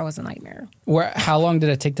my God, that was a nightmare. How long did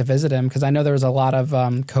it take to visit him? Because I know there was a lot of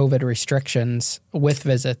COVID restrictions with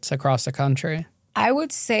visits across the country. I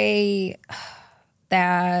would say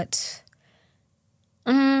that,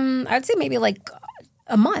 I'd say maybe like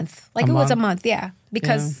a month. Like it was a month, yeah.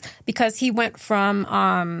 Because he went from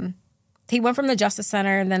the Justice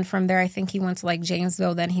Center, and then from there, I think he went to like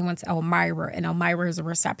Janesville. Then he went to Elmira, and Elmira is a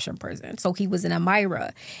reception prison. So he was in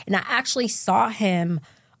Elmira, and I actually saw him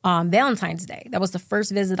Valentine's Day. That was the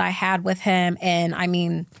first visit I had with him. And I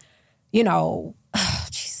mean, you know,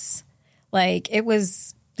 jeez, like it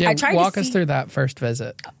was. Yeah, walk us through that first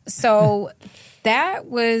visit. So it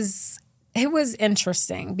was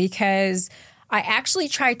interesting because I actually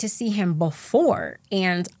tried to see him before,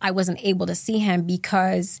 and I wasn't able to see him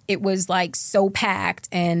because it was like so packed.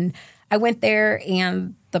 And I went there,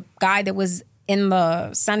 and the guy that was in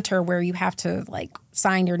the center where you have to like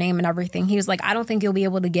sign your name and everything, he was like, I don't think you'll be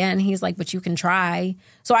able to get in. He's like, but you can try.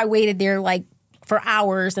 So I waited there like for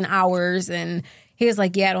hours and hours, and he was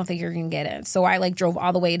like, yeah, I don't think you're gonna get in. So I like drove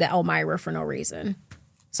all the way to Elmira for no reason.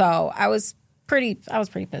 So I was pretty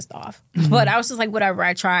pissed off. But I was just like, whatever,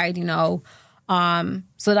 I tried, you know.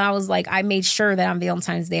 So then I was like, I made sure that on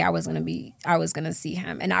Valentine's Day I was gonna see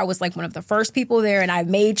him. And I was like one of the first people there, and I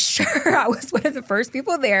made sure I was one of the first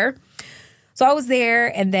people there. So I was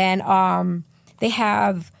there, and then they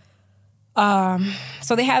had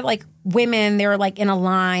like women, they were like in a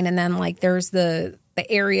line, and then like there's the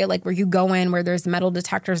area like where you go in where there's metal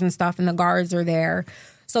detectors and stuff, and the guards are there.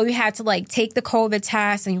 So you had to like take the COVID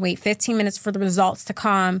test, and you wait 15 minutes for the results to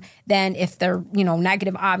come. Then if they're, you know,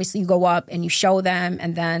 negative, obviously you go up and you show them,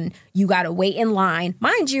 and then you got to wait in line.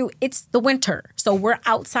 Mind you, it's the winter. So we're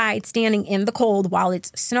outside standing in the cold while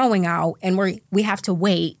it's snowing out, and we have to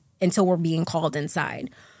wait until we're being called inside.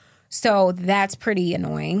 So that's pretty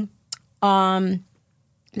annoying. Then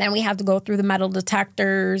we have to go through the metal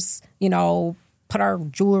detectors, you know, put our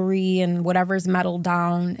jewelry and whatever's metal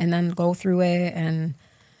down, and then go through it. And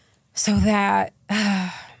so that,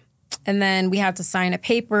 and then we had to sign a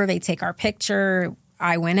paper. They take our picture.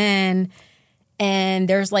 I went in, and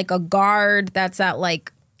there's like a guard that's at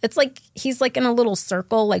like, it's like, he's like in a little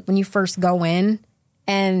circle, like when you first go in.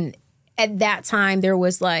 And at that time there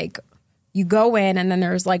was like, you go in, and then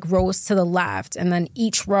there's like rows to the left, and then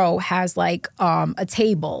each row has like a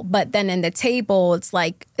table. But then in the table, it's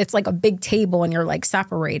like a big table, and you're like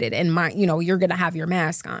separated, and you're gonna have your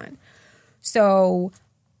mask on. So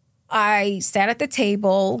I sat at the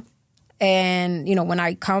table, and you know, when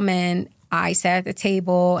I come in, I sat at the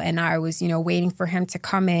table, and I was, you know, waiting for him to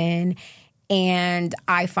come in, and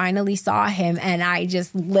I finally saw him, and I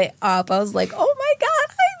just lit up. I was like, oh my God,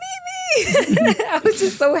 I was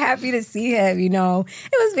just so happy to see him, you know.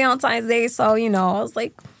 It was Valentine's Day, so, you know, I was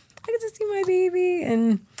like, I get to see my baby.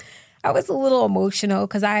 And I was a little emotional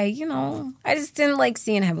because I just didn't like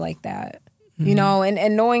seeing him like that, you know,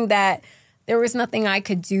 and knowing that there was nothing I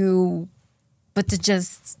could do but to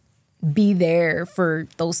just be there for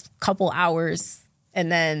those couple hours.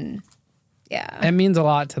 And then, yeah. It means a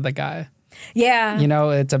lot to the guy. Yeah. You know,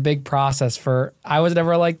 it's a big process I was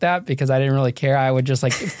never like that because I didn't really care. I would just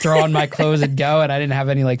like throw on my clothes and go, and I didn't have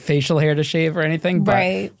any like facial hair to shave or anything. But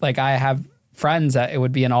right. Like I have friends that it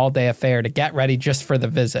would be an all day affair to get ready just for the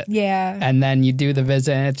visit. Yeah. And then you do the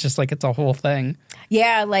visit, and it's just like, it's a whole thing.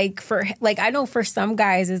 Yeah. Like I know for some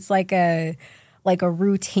guys, it's like a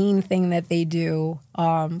routine thing that they do.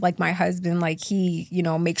 Like my husband, like he, you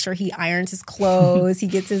know, makes sure he irons his clothes, he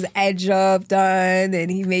gets his edge up done, and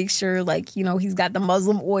he makes sure, like, you know, he's got the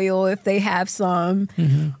Muslim oil if they have some.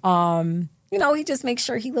 Mm-hmm. You know, he just makes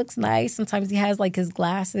sure he looks nice. Sometimes he has like his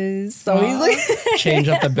glasses, so he's like change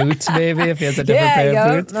up the boots, maybe, if he has a different pair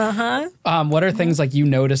of boots. Uh-huh. What are things like you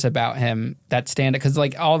notice about him that stand out? Because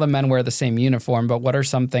like all the men wear the same uniform, but what are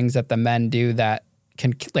some things that the men do that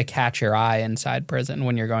can like catch your eye inside prison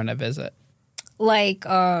when you're going to visit? Like,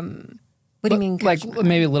 what do you mean? Like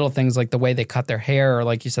maybe little things like the way they cut their hair, or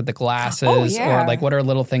like you said, the glasses, or like what are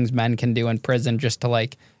little things men can do in prison just to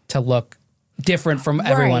look different from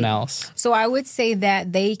everyone else. So I would say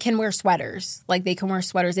that they can wear sweaters. Like, they can wear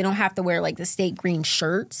sweaters. They don't have to wear, like, the state green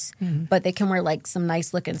shirts, but they can wear, like, some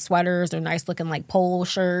nice-looking sweaters or nice-looking, like, polo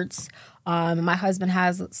shirts. My husband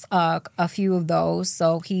has a few of those,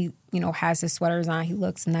 so he, has his sweaters on. He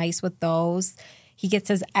looks nice with those. He gets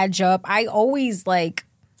his edge up. I always, like...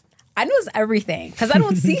 I notice everything because I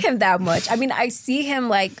don't see him that much. I mean, I see him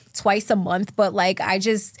like twice a month, but like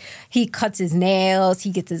he cuts his nails, he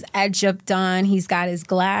gets his edge up done, he's got his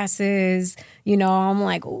glasses. I'm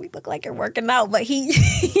like, oh, you look like you're working out, but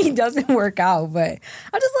he doesn't work out. But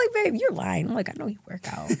I'm just like, babe, you're lying. I'm like, I know you work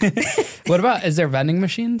out. What about, is there vending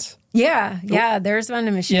machines? Yeah, there's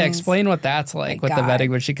vending machines. Yeah, explain what that's like with the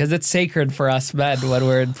vending machine, because it's sacred for us men when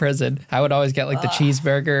we're in prison. I would always get like the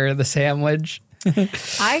cheeseburger or the sandwich.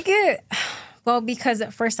 Because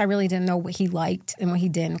at first I really didn't know what he liked and what he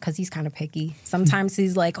didn't, because he's kind of picky. Sometimes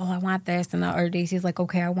he's like, oh, I want this, and the other days he's like,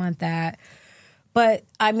 okay, I want that. But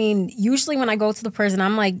I mean, usually when I go to the prison,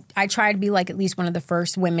 I'm like, I try to be like at least one of the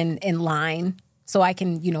first women in line so I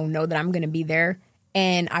can, know that I'm going to be there.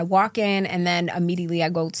 And I walk in, and then immediately I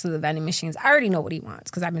go to the vending machines. I already know what he wants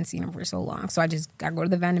because I've been seeing him for so long. So I go to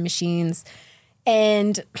the vending machines,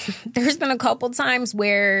 and there's been a couple times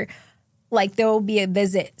where like there will be a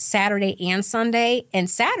visit Saturday and Sunday, and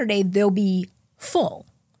Saturday they'll be full.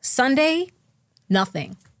 Sunday,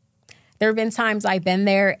 nothing. There have been times I've been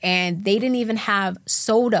there and they didn't even have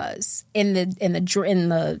sodas in the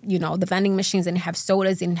the vending machines. They didn't have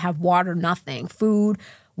sodas, they didn't have water, nothing, food.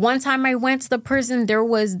 One time I went to the prison,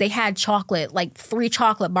 they had chocolate, like 3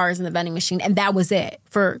 chocolate bars in the vending machine, and that was it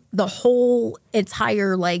for the whole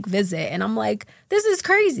entire like visit. And I'm like, this is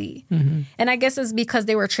crazy. Mm-hmm. And I guess it's because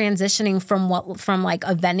they were transitioning from like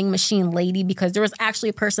a vending machine lady, because there was actually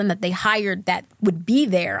a person that they hired that would be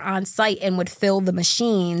there on site and would fill the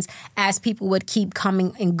machines as people would keep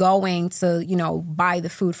coming and going to, buy the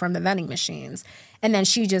food from the vending machines. And then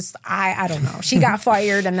she just, I don't know. She got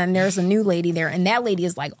fired, and then there's a new lady there, and that lady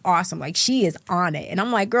is like awesome. Like, she is on it. And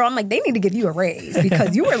I'm like, girl, they need to give you a raise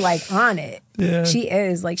because you were like on it. Yeah. She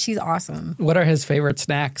is. Like, she's awesome. What are his favorite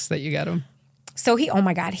snacks that you get him? So oh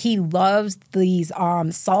my God, he loves these the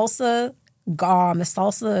salsa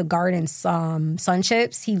garden sun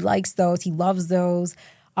chips. He likes those. He loves those.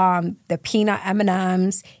 The peanut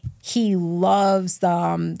M&Ms. He loves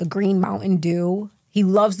the green Mountain Dew. He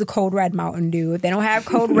loves the Code Red Mountain Dew. If they don't have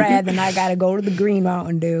Code Red, then I got to go to the green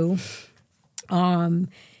Mountain Dew.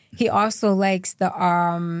 He also likes the,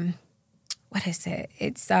 what is it?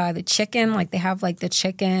 It's the chicken. Like, they have like the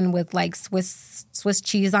chicken with like Swiss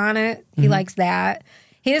cheese on it. He likes that.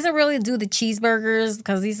 He doesn't really do the cheeseburgers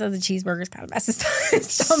because he says the cheeseburgers kind of messes his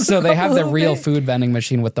stomach. So they have the real food vending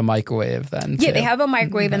machine with the microwave then, too. Yeah, they have a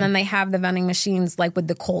microwave, and then they have the vending machines like with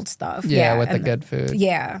the cold stuff. Yeah, with the good food.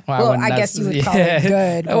 Yeah. Wow, well, I guess you would call it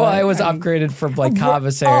good. Well, it was upgraded from like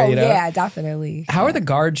commissary, yeah, definitely. How are the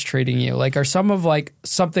guards treating you? Like, are some of like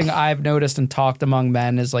something I've noticed and talked among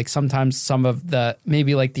men is like sometimes some of the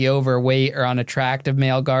maybe like the overweight or unattractive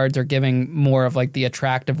male guards are giving more of like the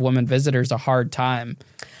attractive women visitors a hard time.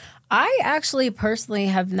 I actually personally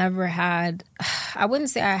have never had, I wouldn't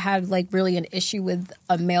say I had like really an issue with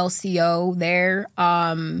a male CO there.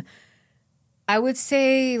 I would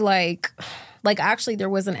say like actually there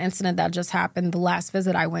was an incident that just happened the last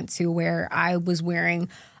visit I went to where I was wearing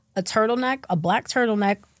a turtleneck, a black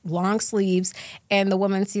turtleneck, long sleeves, and the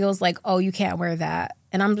woman CO's like, oh, you can't wear that.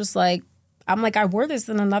 And I'm like, I wore this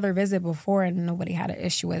in another visit before and nobody had an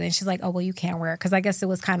issue with it. And she's like, oh, well, you can't wear it. Because I guess it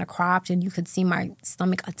was kind of cropped and you could see my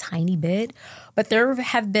stomach a tiny bit. But there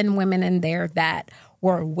have been women in there that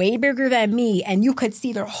were way bigger than me and you could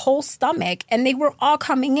see their whole stomach and they were all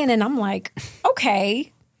coming in. And I'm like,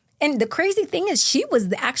 okay. And the crazy thing is she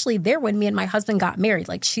was actually there when me and my husband got married.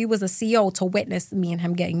 Like, she was a CO to witness me and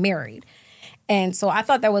him getting married. And so I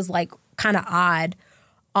thought that was like kind of odd.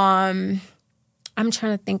 I'm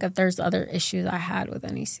trying to think if there's other issues I had with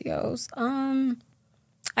any COs. I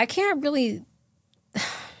can't really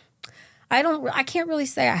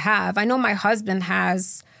say I have. I know my husband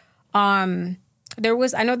has. There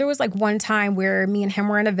was like one time where me and him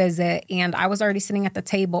were in a visit and I was already sitting at the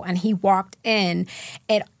table and he walked in,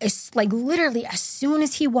 and it's like literally as soon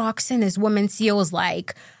as he walks in, this woman CO is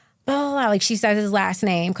like, oh, like she says his last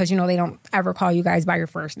name because, they don't ever call you guys by your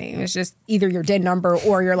first name. It's just either your DIN number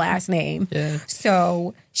or your last name. Yeah.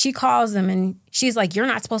 So she calls him and she's like, you're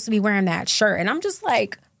not supposed to be wearing that shirt. And I'm just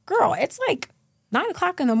like, girl, it's like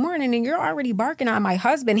 9:00 in the morning and you're already barking on my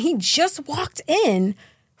husband. He just walked in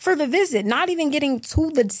for the visit, not even getting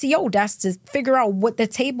to the CO desk to figure out what the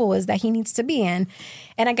table is that he needs to be in.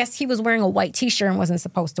 And I guess he was wearing a white T-shirt and wasn't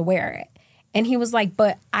supposed to wear it. And he was like,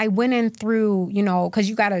 but I went in through, because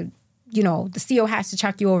you got to, the CO has to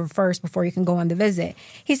check you over first before you can go on the visit.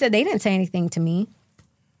 He said, they didn't say anything to me.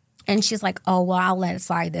 And she's like, oh, well, I'll let it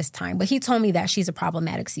slide this time. But he told me that she's a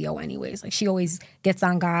problematic CO anyways. Like, she always gets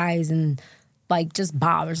on guys and, like, just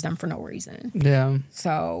bothers them for no reason. Yeah.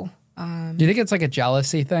 So. Do you think it's like a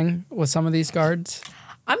jealousy thing with some of these guards?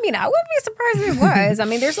 I mean, I wouldn't be surprised if it was. I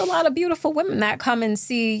mean, there's a lot of beautiful women that come and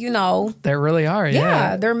see, There really are, yeah.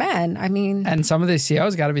 Yeah, they're men. I mean. And some of these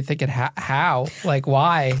COs got to be thinking, how? Like,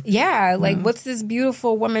 why? Yeah, like, what's this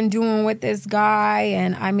beautiful woman doing with this guy?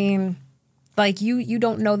 And, I mean, like, you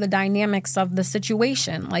don't know the dynamics of the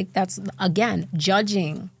situation. Like, that's, again,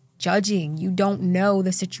 judging. You don't know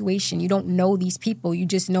the situation. You don't know these people. You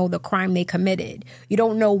just know the crime they committed. You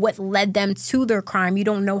don't know what led them to their crime. You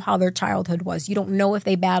don't know how their childhood was. You don't know if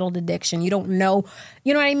they battled addiction. You don't know,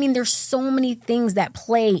 you know what I mean? There's so many things that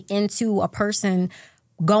play into a person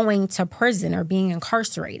going to prison or being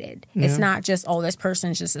incarcerated. Yeah. It's not just, oh, this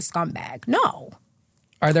person's just a scumbag. No.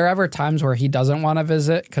 Are there ever times where he doesn't want to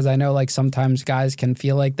visit? Because I know, like, sometimes guys can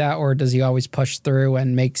feel like that. Or does he always push through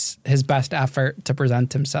and makes his best effort to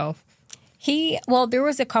present himself? Well, there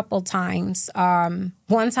was a couple times. One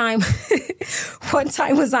time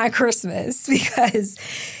was on Christmas because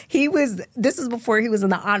this was before he was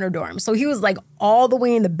in the honor dorm. So he was, like, all the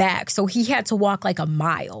way in the back. So he had to walk, like, a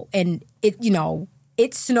mile. And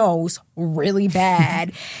it snows really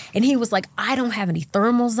bad. And he was like, I don't have any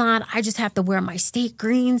thermals on. I just have to wear my state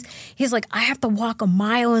greens. He's like, I have to walk a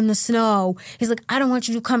mile in the snow. He's like, I don't want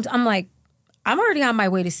you to come. I'm like, I'm already on my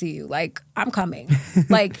way to see you. Like, I'm coming.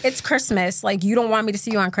 Like, it's Christmas. Like, you don't want me to see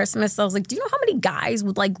you on Christmas. So I was like, do you know how many guys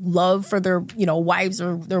would, like, love for their, wives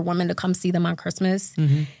or their women to come see them on Christmas?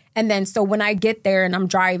 Mm-hmm. And then, so when I get there and I'm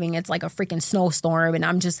driving, it's like a freaking snowstorm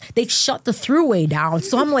and they shut the thruway down.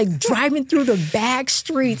 So I'm like driving through the back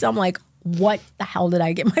streets. I'm like, what the hell did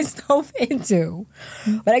I get myself into?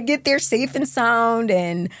 But I get there safe and sound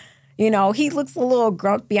and, he looks a little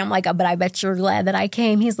grumpy. I'm like, but I bet you're glad that I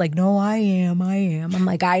came. He's like, no, I am. I'm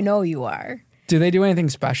like, I know you are. Do they do anything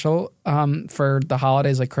special for the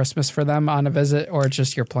holidays, like Christmas for them on a visit, or it's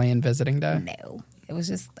just your plain visiting day? No. It was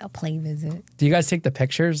just a plain visit. Do you guys take the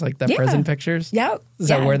pictures, like the prison pictures? Yep. Is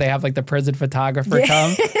that where they have like the prison photographer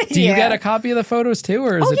come? Do you get a copy of the photos too?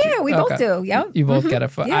 Or is we both do. Yep. You both get a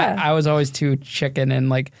photo. Yeah. I was always too chicken and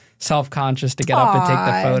like self-conscious to get up and take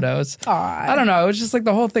the photos. I don't know. It was just like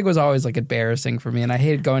the whole thing was always like embarrassing for me. And I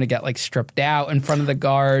hated going to get like stripped out in front of the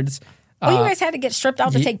guards. You guys had to get stripped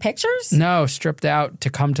out to take pictures? No, stripped out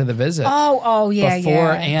to come to the visit. Yeah.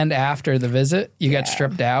 Before and after the visit, you get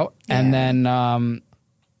stripped out. Yeah. And then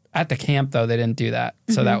at the camp, though, they didn't do that.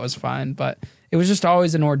 So that was fine. But it was just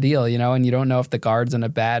always an ordeal, and you don't know if the guard's in a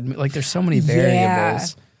bad mood. Like, there's so many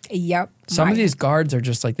variables. Yep. Some of these guards are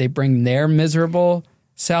just like, they bring their miserable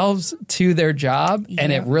selves to their job,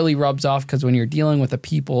 and it really rubs off because when you're dealing with a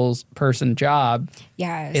people's person job,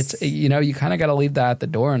 it's you kind of got to leave that at the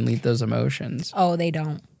door and leave those emotions. Oh, they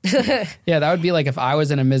don't. Yeah, that would be like if I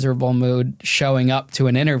was in a miserable mood showing up to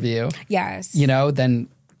an interview. Yes. Then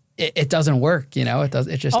it doesn't work.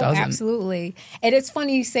 It just doesn't. Absolutely. And it's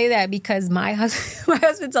funny you say that because my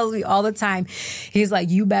husband tells me all the time, he's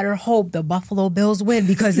like, you better hope the Buffalo Bills win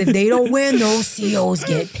because if they don't win, those COs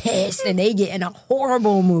get pissed and they get in a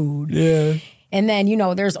horrible mood. Yeah. And then,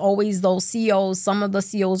 there's always those COs. Some of the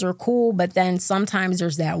COs are cool, but then sometimes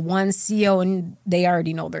there's that one CO and they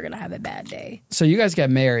already know they're going to have a bad day. So you guys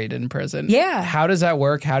get married in prison. Yeah. How does that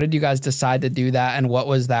work? How did you guys decide to do that? And what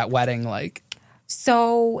was that wedding like?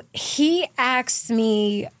 So he asked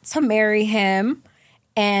me to marry him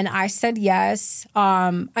and I said yes.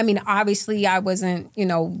 Obviously I wasn't,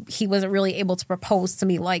 he wasn't really able to propose to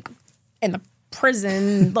me like in the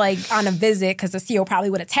prison, like on a visit because the CO probably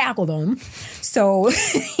would have tackled him. So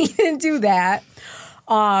he didn't do that.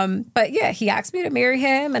 But yeah, he asked me to marry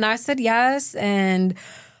him and I said yes. And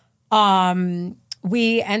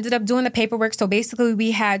we ended up doing the paperwork. So basically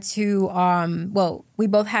we had to, we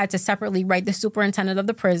both had to separately write the superintendent of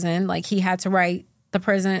the prison. Like he had to write the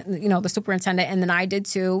prison, the superintendent. And then I did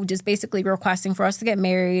too, just basically requesting for us to get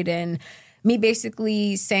married and me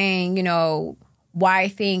basically saying, why I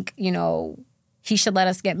think, he should let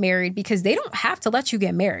us get married because they don't have to let you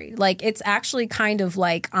get married. Like it's actually kind of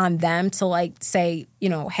like on them to like say,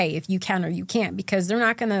 hey, if you can or you can't, because they're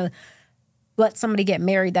not going to let somebody get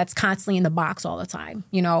married that's constantly in the box all the time,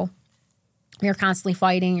 You're constantly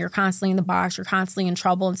fighting, you're constantly in the box, you're constantly in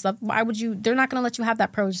trouble and stuff. Why would you, they're not going to let you have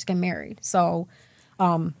that privilege to get married. So,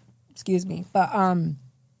 excuse me. But,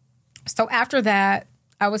 so after that,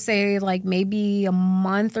 I would say like maybe a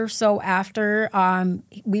month or so after,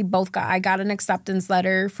 I got an acceptance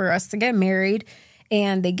letter for us to get married,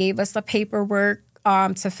 and they gave us the paperwork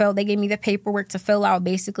to fill. They gave me the paperwork to fill out,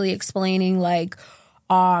 basically explaining like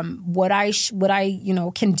what I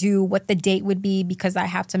can do, what the date would be, because I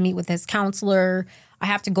have to meet with his counselor. I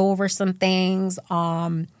have to go over some things.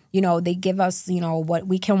 They give us, what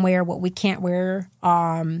we can wear, what we can't wear,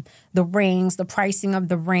 the rings, the pricing of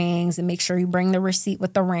the rings, and make sure you bring the receipt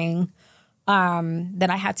with the ring. Then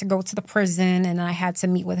I had to go to the prison, and I had to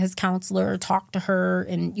meet with his counselor, talk to her,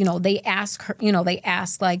 and they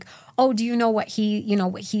ask like, oh, do you know what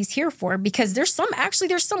he's here for? Because there's some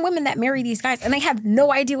women that marry these guys and they have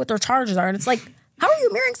no idea what their charges are, and it's like, how are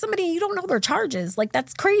you marrying somebody and you don't know their charges? Like,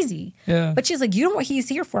 that's crazy. Yeah. But she's like, you know what he's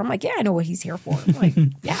here for? I'm like, yeah, I know what he's here for. I'm like,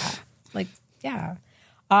 yeah. Like, yeah.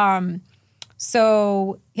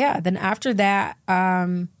 So yeah, then after that,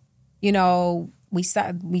 we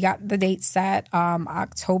got the date set,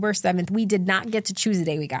 October 7th. We did not get to choose the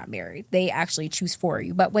day we got married. They actually choose for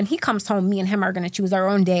you. But when he comes home, me and him are going to choose our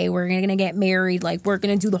own day. We're going to get married. Like, we're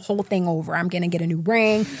going to do the whole thing over. I'm going to get a new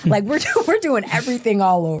ring. Like, we're doing everything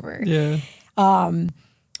all over. Yeah.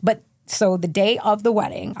 But so the day of the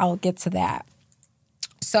wedding, I'll get to that.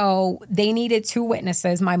 So they needed 2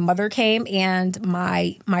 witnesses. My mother came and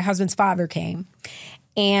my husband's father came.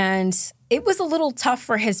 And it was a little tough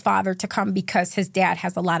for his father to come because his dad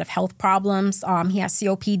has a lot of health problems. He has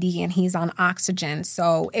COPD and he's on oxygen.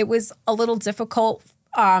 So it was a little difficult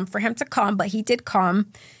for him to come, but he did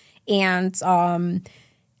come. And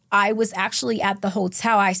I was actually at the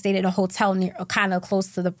hotel. I stayed at a hotel near, kind of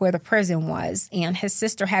close to where the prison was. And his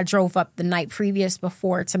sister had drove up the night previous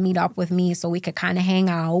before to meet up with me so we could kind of hang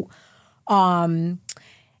out.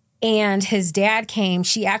 And his dad came.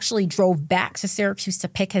 She actually drove back to Syracuse to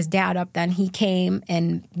pick his dad up. Then he came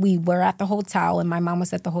and we were at the hotel, and my mom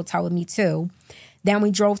was at the hotel with me too. Then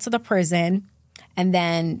we drove to the prison, and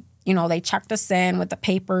then, they checked us in with the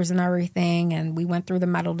papers and everything, and we went through the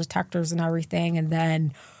metal detectors and everything. And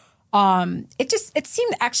then it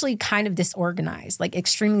seemed actually kind of disorganized, like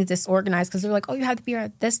extremely disorganized, because they're like, oh, you have to be here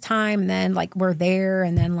at this time. And then like we're there,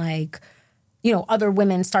 and then like, other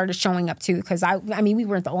women started showing up too, because we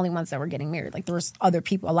weren't the only ones that were getting married. Like there was a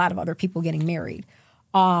lot of other people getting married.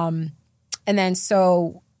 And then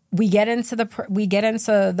so we get into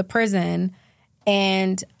the prison,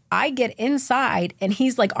 and I get inside, and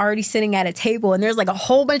he's like already sitting at a table, and there's like a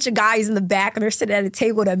whole bunch of guys in the back, and they're sitting at a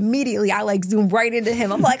table, and immediately I like zoom right into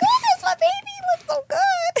him. I'm like, oh, that's my baby, he looks so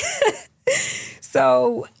good.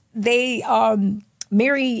 So they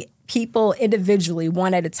marry people individually,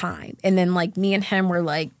 one at a time. And then like me and him were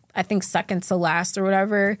like, I think second to last or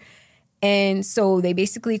whatever. And so they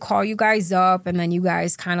basically call you guys up, and then you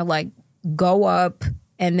guys kind of like go up,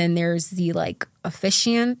 and then there's the like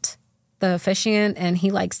officiant, and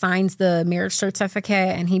he like signs the marriage certificate,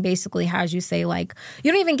 and he basically has you say like,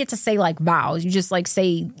 you don't even get to say like vows. You just like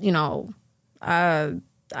say,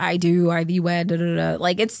 I do, I thee wed, da, da, da.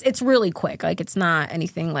 Like it's really quick. Like it's not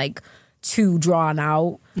anything like too drawn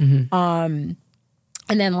out. Mm-hmm.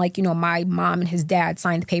 And then like, my mom and his dad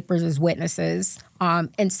signed the papers as witnesses.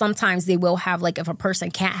 And sometimes they will have like, if a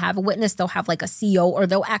person can't have a witness, they'll have like a CO, or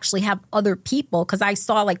they'll actually have other people. Cause I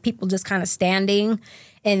saw like people just kind of standing.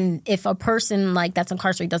 And if a person like that's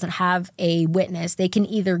incarcerated doesn't have a witness, they can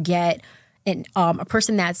either get a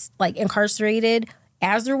person that's like incarcerated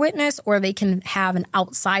as their witness, or they can have an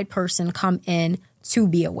outside person come in to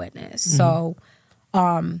be a witness. Mm-hmm. So,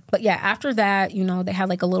 but yeah, after that, they had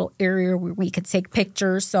like a little area where we could take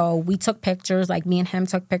pictures. So we took pictures, like me and him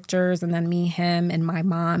took pictures, and then me, him, and my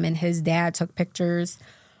mom and his dad took pictures.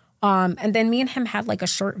 And then me and him had like a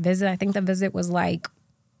short visit. I think the visit was like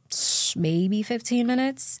maybe 15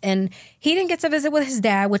 minutes. And he didn't get to visit with his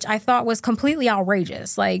dad, which I thought was completely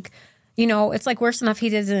outrageous. Like, it's like worse enough he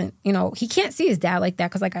doesn't, he can't see his dad like that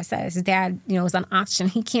because, like I said, his dad, is on oxygen.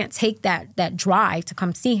 He can't take that drive to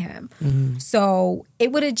come see him. Mm-hmm. So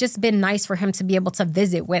it would have just been nice for him to be able to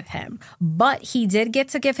visit with him. But he did get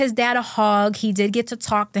to give his dad a hug. He did get to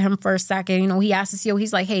talk to him for a second. He asked the CO,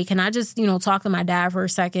 he's like, hey, can I just, talk to my dad for a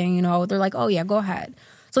second? They're like, oh, yeah, go ahead.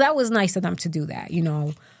 So that was nice of them to do that,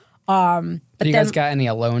 But you guys got any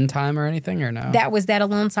alone time or anything, or no? That was that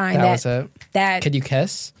alone time. That was it? Could you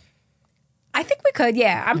kiss? I think we could,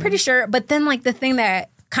 yeah. I'm pretty sure. But then, like, the thing that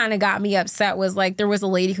kind of got me upset was, like, there was a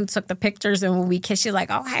lady who took the pictures, and when we kissed, she's like,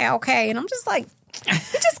 oh, hey, okay. And I'm just like, we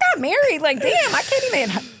just got married. Like, damn, I can't even,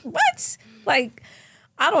 what? Like,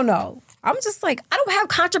 I don't know. I'm just like, I don't have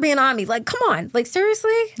contraband on me. Like, come on. Like,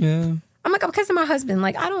 seriously? Yeah. I'm like, I'm kissing my husband.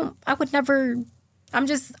 Like, I would never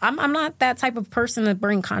I'm not that type of person to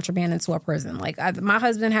bring contraband into a prison. Like, my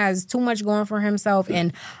husband has too much going for himself,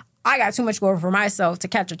 and I got too much going for myself to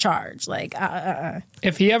catch a charge. Like,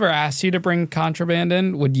 If he ever asked you to bring contraband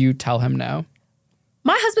in, would you tell him no?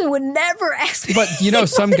 My husband would never ask me. But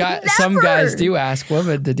some guys do ask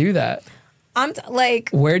women to do that.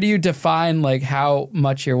 Where do you define like how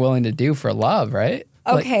much you're willing to do for love, right?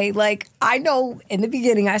 Okay, I know in the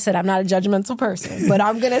beginning I said I'm not a judgmental person, but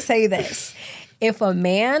I'm going to say this. If a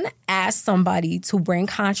man asks somebody to bring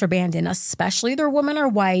contraband in, especially their woman or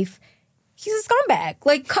wife, he's a scumbag.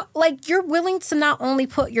 Like you're willing to not only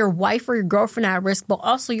put your wife or your girlfriend at risk, but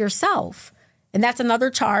also yourself. And that's another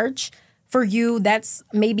charge for you. That's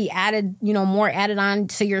maybe added, more added on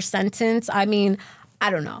to your sentence. I mean, I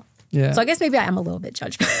don't know. Yeah. So I guess maybe I am a little bit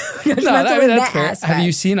jujudgmental. No, that's fair. Aspect. Have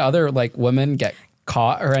you seen other women get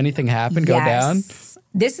caught or anything happen, go down?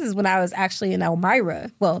 This is when I was actually in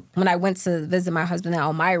Elmira. Well, when I went to visit my husband in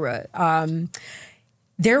Elmira,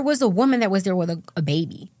 there was a woman that was there with a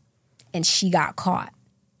baby, and she got caught.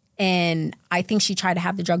 And I think she tried to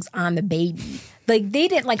have the drugs on the baby. I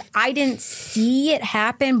didn't see it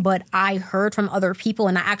happen, but I heard from other people,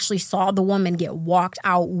 and I actually saw the woman get walked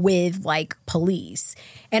out with police.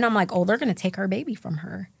 And I'm like, oh, they're going to take her baby from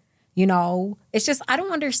her. It's just, I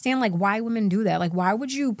don't understand why women do that. Why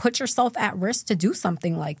would you put yourself at risk to do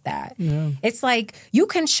something like that? Yeah. It's you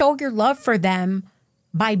can show your love for them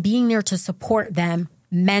by being there to support them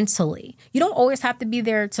mentally. You don't always have to be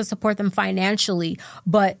there to support them financially,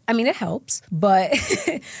 but I mean, it helps, but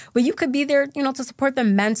you could be there, to support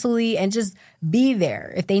them mentally and just be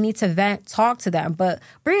there. If they need to vent, talk to them. But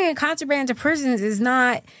bringing contraband to prisons is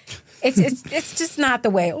not, it's just not the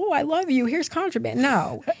way. Oh, I love you. Here's contraband.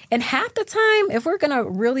 No. And half the time, if we're going to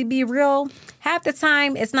really be real, half the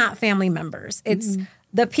time it's not family members. It's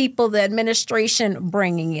the people, the administration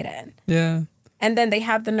bringing it in. Yeah. And then they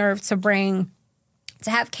have the nerve to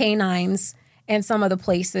have canines in some of the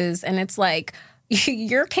places. And it's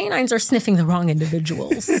your canines are sniffing the wrong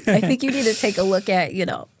individuals. I think you need to take a look at,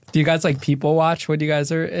 Do you guys people watch when you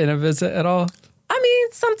guys are in a visit at all? I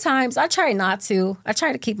mean, sometimes. I try not to. I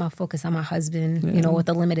try to keep my focus on my husband, with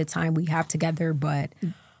the limited time we have together. But,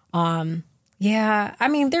 yeah, I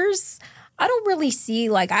mean, I don't really see,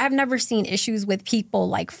 I have never seen issues with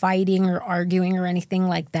people, fighting or arguing or anything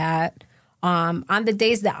like that. On the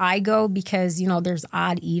days that I go, because, there's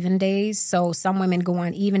odd, even days. So some women go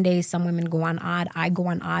on even days, some women go on odd. I go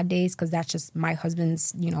on odd days because that's just my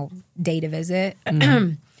husband's, day to visit.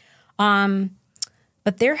 Mm-hmm.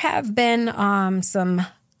 But there have been some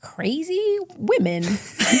crazy women.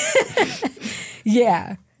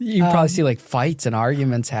 Yeah. You probably see fights and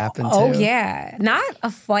arguments happen too. Oh, yeah. Not a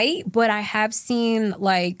fight, but I have seen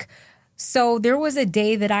so there was a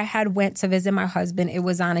day that I had went to visit my husband. It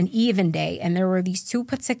was on an even day. And there were these two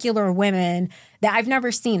particular women that I've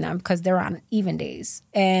never seen them because they're on even days.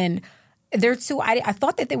 And they're two, I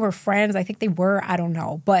thought that they were friends. I think they were, I don't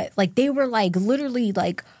know. But they were literally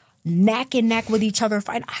neck and neck with each other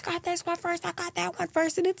fighting. I got this one first. I got that one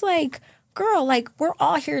first. And it's girl, we're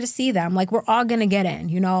all here to see them. We're all going to get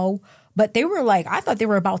in, But they were I thought they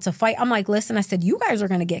were about to fight. I'm listen, I said, you guys are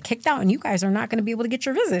going to get kicked out and you guys are not going to be able to get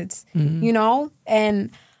your visits,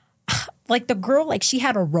 And the girl, she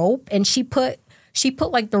had a rope and she put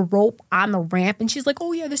the rope on the ramp and she's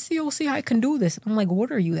oh yeah, the COC, I can do this. I'm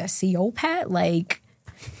what are you, that CO Pat?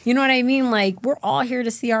 You know what I mean? We're all here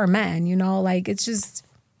to see our men, it's just,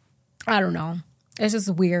 I don't know. It's just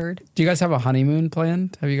weird. Do you guys have a honeymoon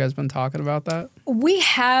planned? Have you guys been talking about that? We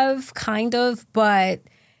have kind of, but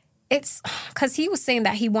it's because he was saying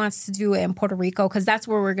that he wants to do it in Puerto Rico because that's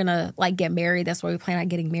where we're going to get married. That's where we plan on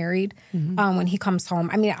getting married when he comes home.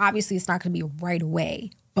 I mean, obviously it's not going to be right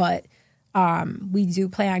away, but we do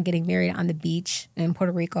plan on getting married on the beach in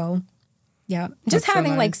Puerto Rico. Yeah. Just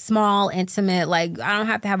having so nice. Small, intimate, I don't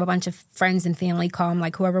have to have a bunch of friends and family come.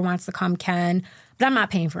 Whoever wants to come can. But I'm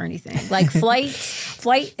not paying for anything.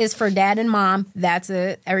 Flight is for dad and mom. That's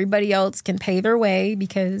it. Everybody else can pay their way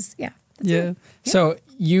because, yeah. Yeah. So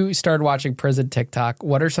you started watching Prison TikTok.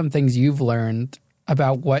 What are some things you've learned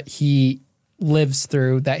about what he lives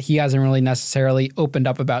through that he hasn't really necessarily opened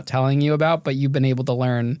up about telling you about, but you've been able to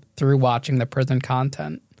learn through watching the prison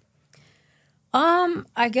content?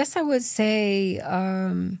 I guess I would say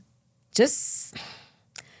I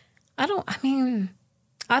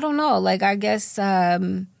don't know. I guess,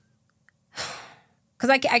 because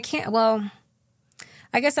I can't,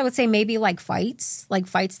 I guess I would say maybe fights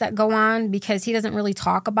that go on because he doesn't really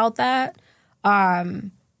talk about that. I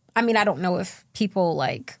mean, I don't know if people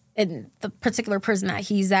in the particular prison that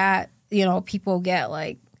he's at, people get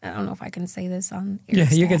I don't know if I can say this on air. Yeah,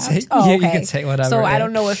 you can say. Oh, yeah, okay. you can say whatever. So I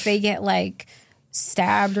don't know if they get like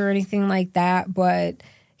stabbed or anything like that, but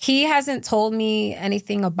he hasn't told me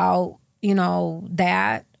anything about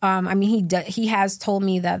that. I mean, he has told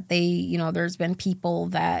me that they there's been people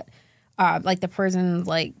that like the prisons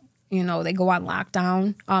like they go on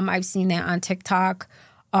lockdown. I've seen that on TikTok.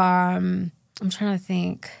 I'm trying to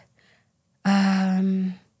think.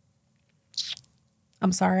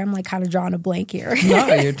 I'm sorry, I'm like kind of drawing a blank here.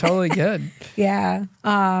 No, you're totally good. Yeah.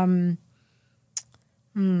 I'm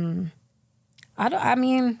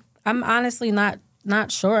honestly not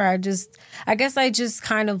sure. I guess I just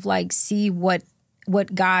kind of like see what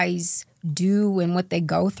guys do and what they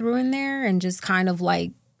go through in there, and just kind of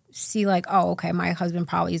like see like, oh, okay, my husband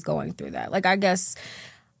probably is going through that. Like, I guess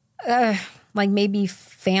like maybe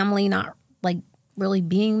family not like really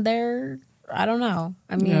being there. I don't know.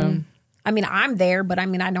 I mean, I'm there, but I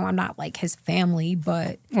mean, I know I'm not like his family,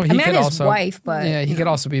 but I'm his wife, but yeah, he could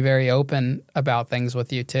also be very open about things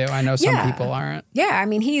with you too. I know some people aren't. Yeah. I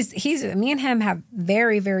mean, he's me and him have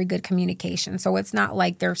very, very good communication. So it's not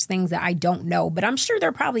like there's things that I don't know, but I'm sure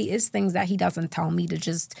there probably is things that he doesn't tell me to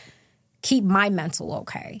just keep my mental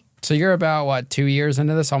okay. So you're about 2 years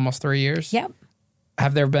into this, almost 3 years? Yep.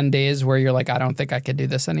 Have there been days where you're like, I don't think I could do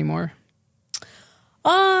this anymore?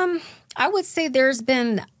 I would say there's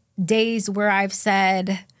been days where I've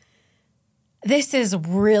said, this is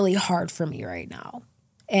really hard for me right now.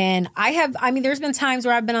 And there's been times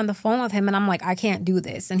where I've been on the phone with him and I'm like, I can't do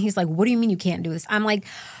this. And he's like, what do you mean you can't do this? I'm like,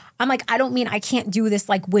 I don't mean I can't do this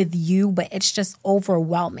like with you, but it's just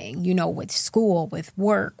overwhelming, with school, with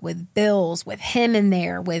work, with bills, with him in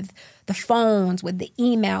there, with the phones, with the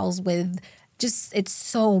emails, with just, it's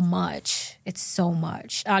so much. It's so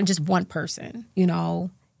much on just one person,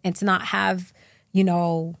 and to not have,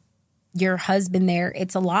 your husband there,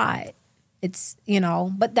 it's a lot. It's,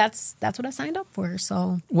 but that's what I signed up for.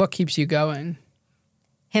 So what keeps you going?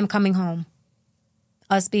 Him coming home,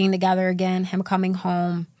 us being together again, him coming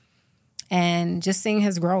home, and just seeing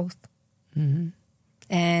his growth. Mm-hmm.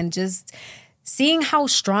 And just seeing how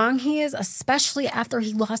strong he is, especially after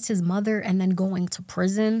he lost his mother and then going to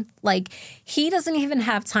prison. Like, he doesn't even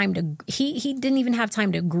have time to, he didn't even have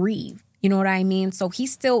time to grieve. You know what I mean? So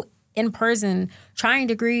he's still in prison trying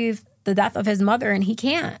to grieve the death of his mother, and he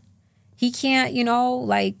can't. He can't,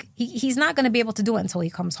 like, he's not going to be able to do it until he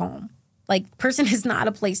comes home. Like, prison is not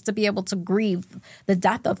a place to be able to grieve the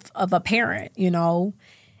death of a parent,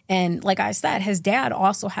 And like I said, his dad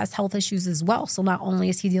also has health issues as well. So not only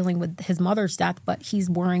is he dealing with his mother's death, but he's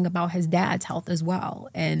worrying about his dad's health as well.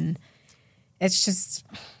 And it's just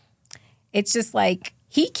like,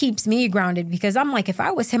 he keeps me grounded, because I'm like, if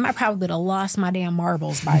I was him, I probably would have lost my damn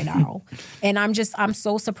marbles by now. And I'm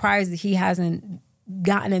so surprised that he hasn't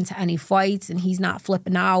gotten into any fights and he's not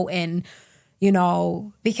flipping out. And,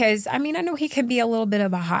 because I know he can be a little bit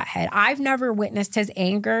of a hothead. I've never witnessed his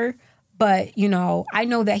anger, but, I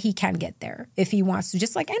know that he can get there if he wants to,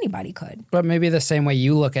 just like anybody could. But maybe the same way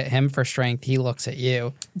you look at him for strength, he looks at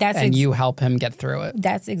you and you help him get through it.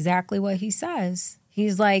 That's exactly what he says.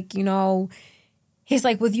 He's like, he's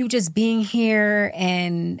like, with you just being here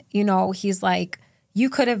and, he's like, you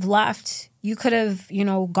could have left, you could have,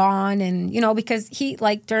 gone and, because he,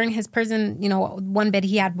 like, during his prison, one bit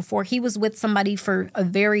he had before, he was with somebody for a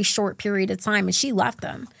very short period of time and she left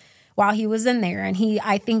him while he was in there. And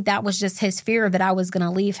I think that was just his fear that I was going to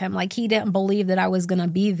leave him. Like, he didn't believe that I was going to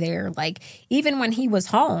be there. Like, even when he was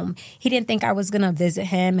home, he didn't think I was going to visit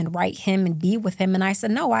him and write him and be with him. And I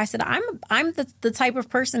said, no, I'm the type of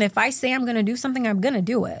person, if I say I'm going to do something, I'm going to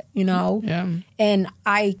do it, Yeah. And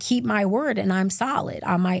I keep my word and I'm solid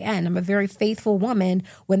on my end. I'm a very faithful woman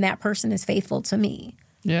when that person is faithful to me.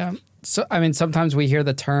 Yeah. So, sometimes we hear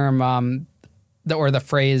the term or the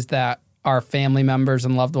phrase that our family members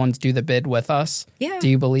and loved ones do the bid with us. Yeah. Do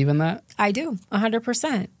you believe in that? I do,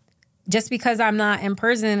 100%. Just because I'm not in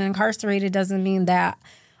prison and incarcerated doesn't mean that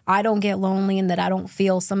I don't get lonely and that I don't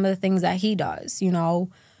feel some of the things that he does,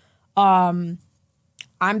 I'm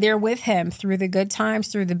there with him through the good times,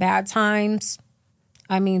 through the bad times.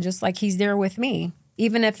 Just like he's there with me.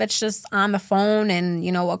 Even if it's just on the phone and,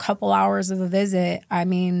 a couple hours of a visit,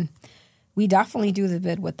 we definitely do the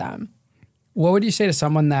bid with them. What would you say to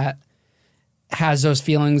someone that has those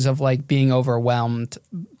feelings of like being overwhelmed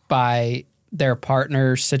by their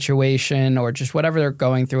partner's situation or just whatever they're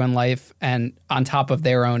going through in life and on top of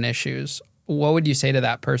their own issues? What would you say to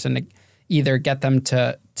that person to either get them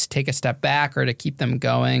to take a step back or to keep them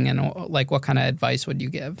going? And like, what kind of advice would you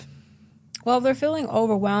give? Well, if they're feeling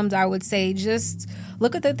overwhelmed, I would say just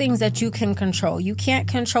look at the things that you can control. You can't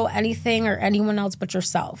control anything or anyone else but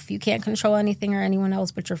yourself. You can't control anything or anyone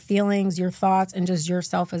else but your feelings, your thoughts, and just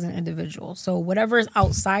yourself as an individual. So whatever is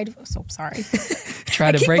outside, so sorry.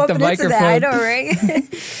 Try to break the microphone. I know,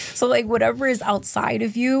 right? So like whatever is outside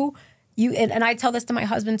of you, and I tell this to my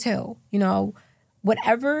husband too, you know,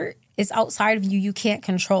 whatever is outside of you, you can't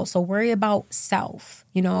control. So worry about self.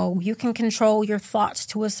 You know, you can control your thoughts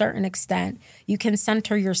to a certain extent. You can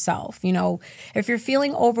center yourself. You know, if you're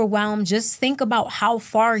feeling overwhelmed, just think about how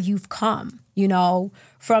far you've come, you know,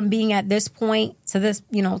 from being at this point to this,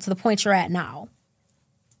 you know, to the point you're at now.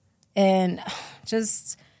 And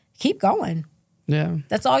just keep going. Yeah.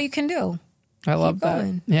 That's all you can do. I love keep that.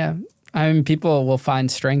 Going. Yeah. I mean, people will find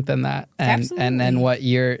strength in that. And then what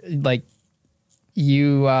you're like,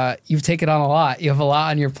 you've taken on a lot. You have a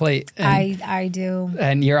lot on your plate. And, I do.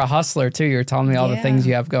 And you're a hustler too. You're telling me all the things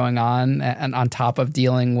you have going on, and on top of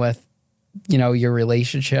dealing with, you know, your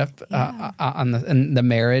relationship and the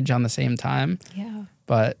marriage on the same time. Yeah.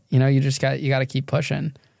 But you know, you got to keep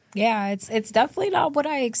pushing. Yeah, it's definitely not what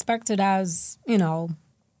I expected as, you know,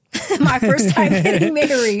 my first time getting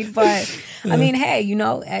married. But I mean, hey, you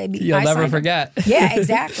know, you'll never forget. Yeah,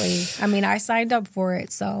 exactly. I mean, I signed up for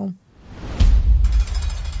it, so